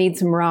off, you're going to need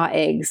some raw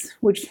eggs,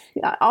 which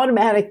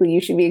automatically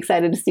you should be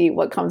excited to see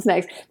what comes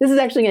next. This is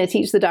actually going to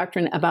teach the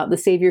doctrine about the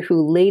Savior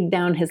who laid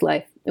down his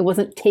life. It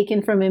wasn't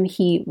taken from him.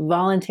 He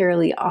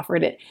voluntarily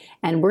offered it.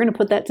 And we're going to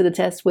put that to the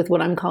test with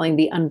what I'm calling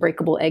the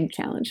unbreakable egg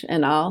challenge.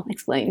 And I'll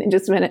explain in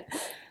just a minute.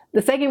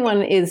 The second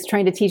one is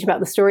trying to teach about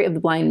the story of the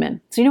blind men.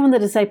 So when the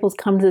disciples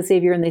come to the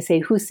Savior and they say,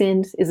 who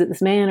sinned? Is it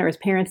this man or his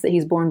parents that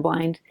he's born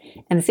blind?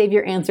 And the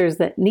Savior answers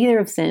that neither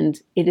have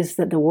sinned. It is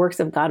that the works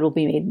of God will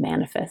be made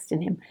manifest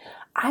in him.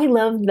 I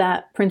love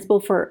that principle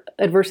for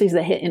adversities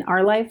that hit in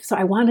our life. So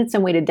I wanted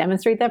some way to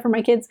demonstrate that for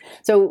my kids.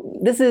 So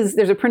there's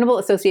a printable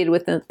associated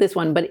with this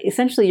one, but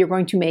essentially you're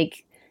going to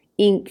make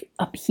ink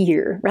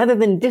appear rather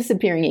than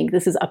disappearing ink.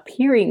 This is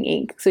appearing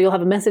ink. So you'll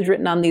have a message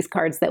written on these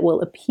cards that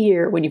will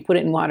appear when you put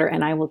it in water,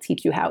 and I will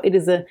teach you how. It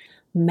is a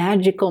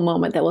magical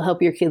moment that will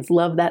help your kids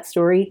love that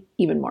story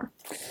even more.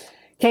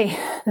 Okay,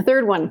 the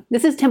third one.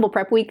 This is Temple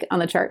Prep Week on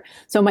the chart.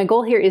 So my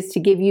goal here is to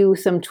give you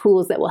some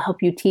tools that will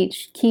help you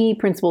teach key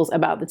principles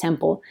about the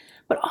temple.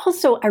 But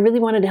also, I really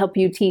wanted to help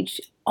you teach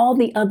all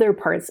the other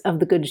parts of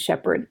the Good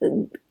Shepherd.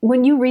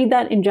 When you read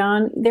that in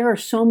John, there are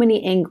so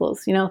many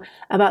angles,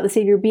 about the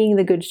Savior being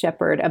the Good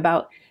Shepherd,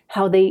 about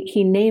how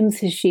he names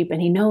his sheep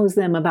and he knows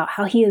them, about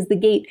how he is the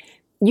gate.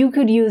 You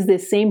could use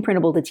this same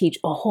principle to teach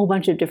a whole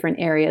bunch of different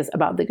areas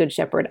about the Good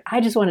Shepherd.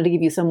 I just wanted to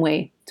give you some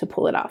way to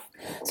pull it off.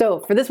 So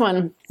for this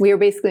one, we are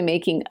basically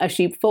making a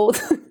sheepfold,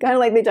 kind of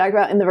like they talk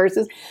about in the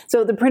verses.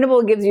 So the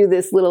printable gives you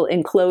this little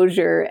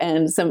enclosure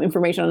and some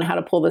information on how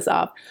to pull this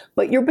off.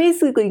 But you're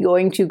basically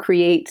going to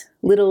create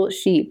little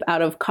sheep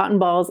out of cotton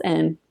balls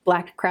and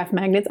black craft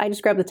magnets. I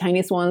just grabbed the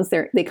tiniest ones.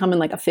 They come in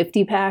like a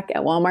 50 pack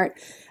at Walmart.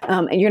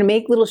 And you're going to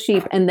make little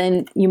sheep, and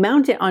then you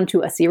mount it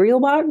onto a cereal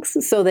box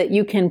so that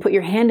you can put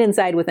your hand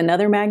inside with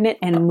another magnet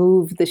and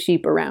move the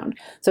sheep around.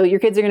 So your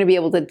kids are going to be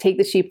able to take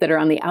the sheep that are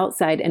on the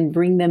outside and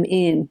bring them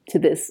in to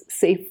this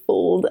safe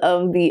fold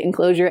of the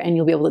enclosure, and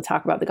you'll be able to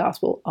talk about the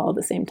gospel all at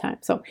the same time.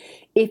 So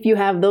if you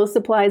have those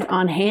supplies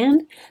on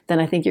hand, then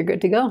I think you're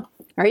good to go. All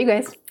right, you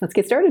guys, let's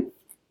get started.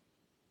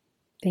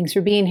 Thanks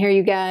for being here,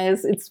 you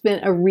guys. It's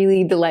been a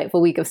really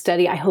delightful week of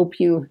study. I hope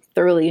you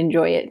thoroughly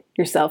enjoy it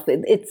yourself.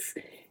 It's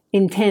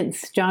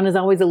intense. John is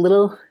always a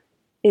little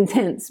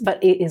intense,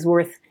 but it is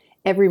worth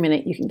every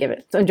minute you can give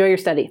it. So enjoy your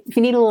study. If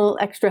you need a little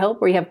extra help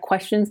or you have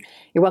questions,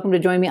 you're welcome to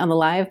join me on the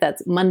live.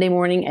 That's Monday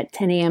morning at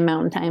 10 a.m.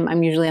 Mountain Time.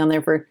 I'm usually on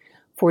there for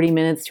 40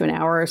 minutes to an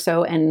hour or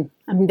so, and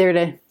I'm there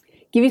to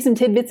give you some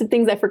tidbits of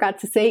things I forgot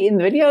to say in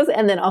the videos,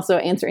 and then also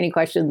answer any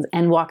questions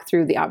and walk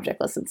through the object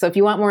lessons. So if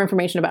you want more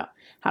information about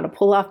how to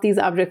pull off these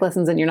object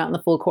lessons and you're not in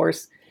the full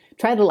course,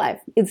 try the live.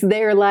 It's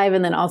there live,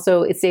 and then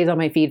also it stays on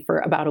my feed for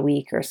about a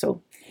week or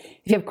so.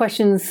 If you have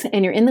questions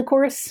and you're in the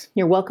course,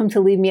 you're welcome to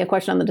leave me a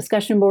question on the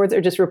discussion boards or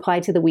just reply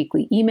to the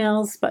weekly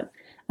emails. But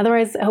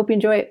otherwise, I hope you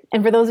enjoy it.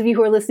 And for those of you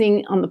who are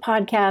listening on the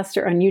podcast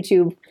or on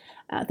YouTube,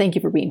 thank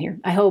you for being here.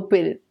 I hope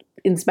it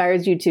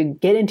inspires you to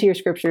get into your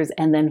scriptures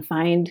and then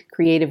find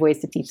creative ways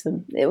to teach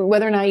them.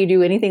 Whether or not you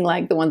do anything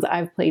like the ones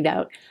I've played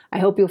out, I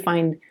hope you'll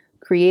find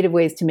creative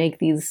ways to make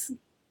these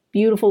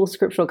beautiful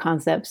scriptural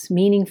concepts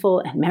meaningful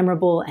and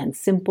memorable and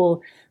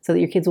simple so that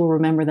your kids will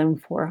remember them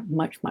for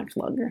much, much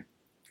longer.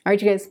 All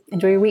right, you guys,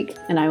 enjoy your week,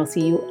 and I will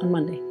see you on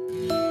Monday.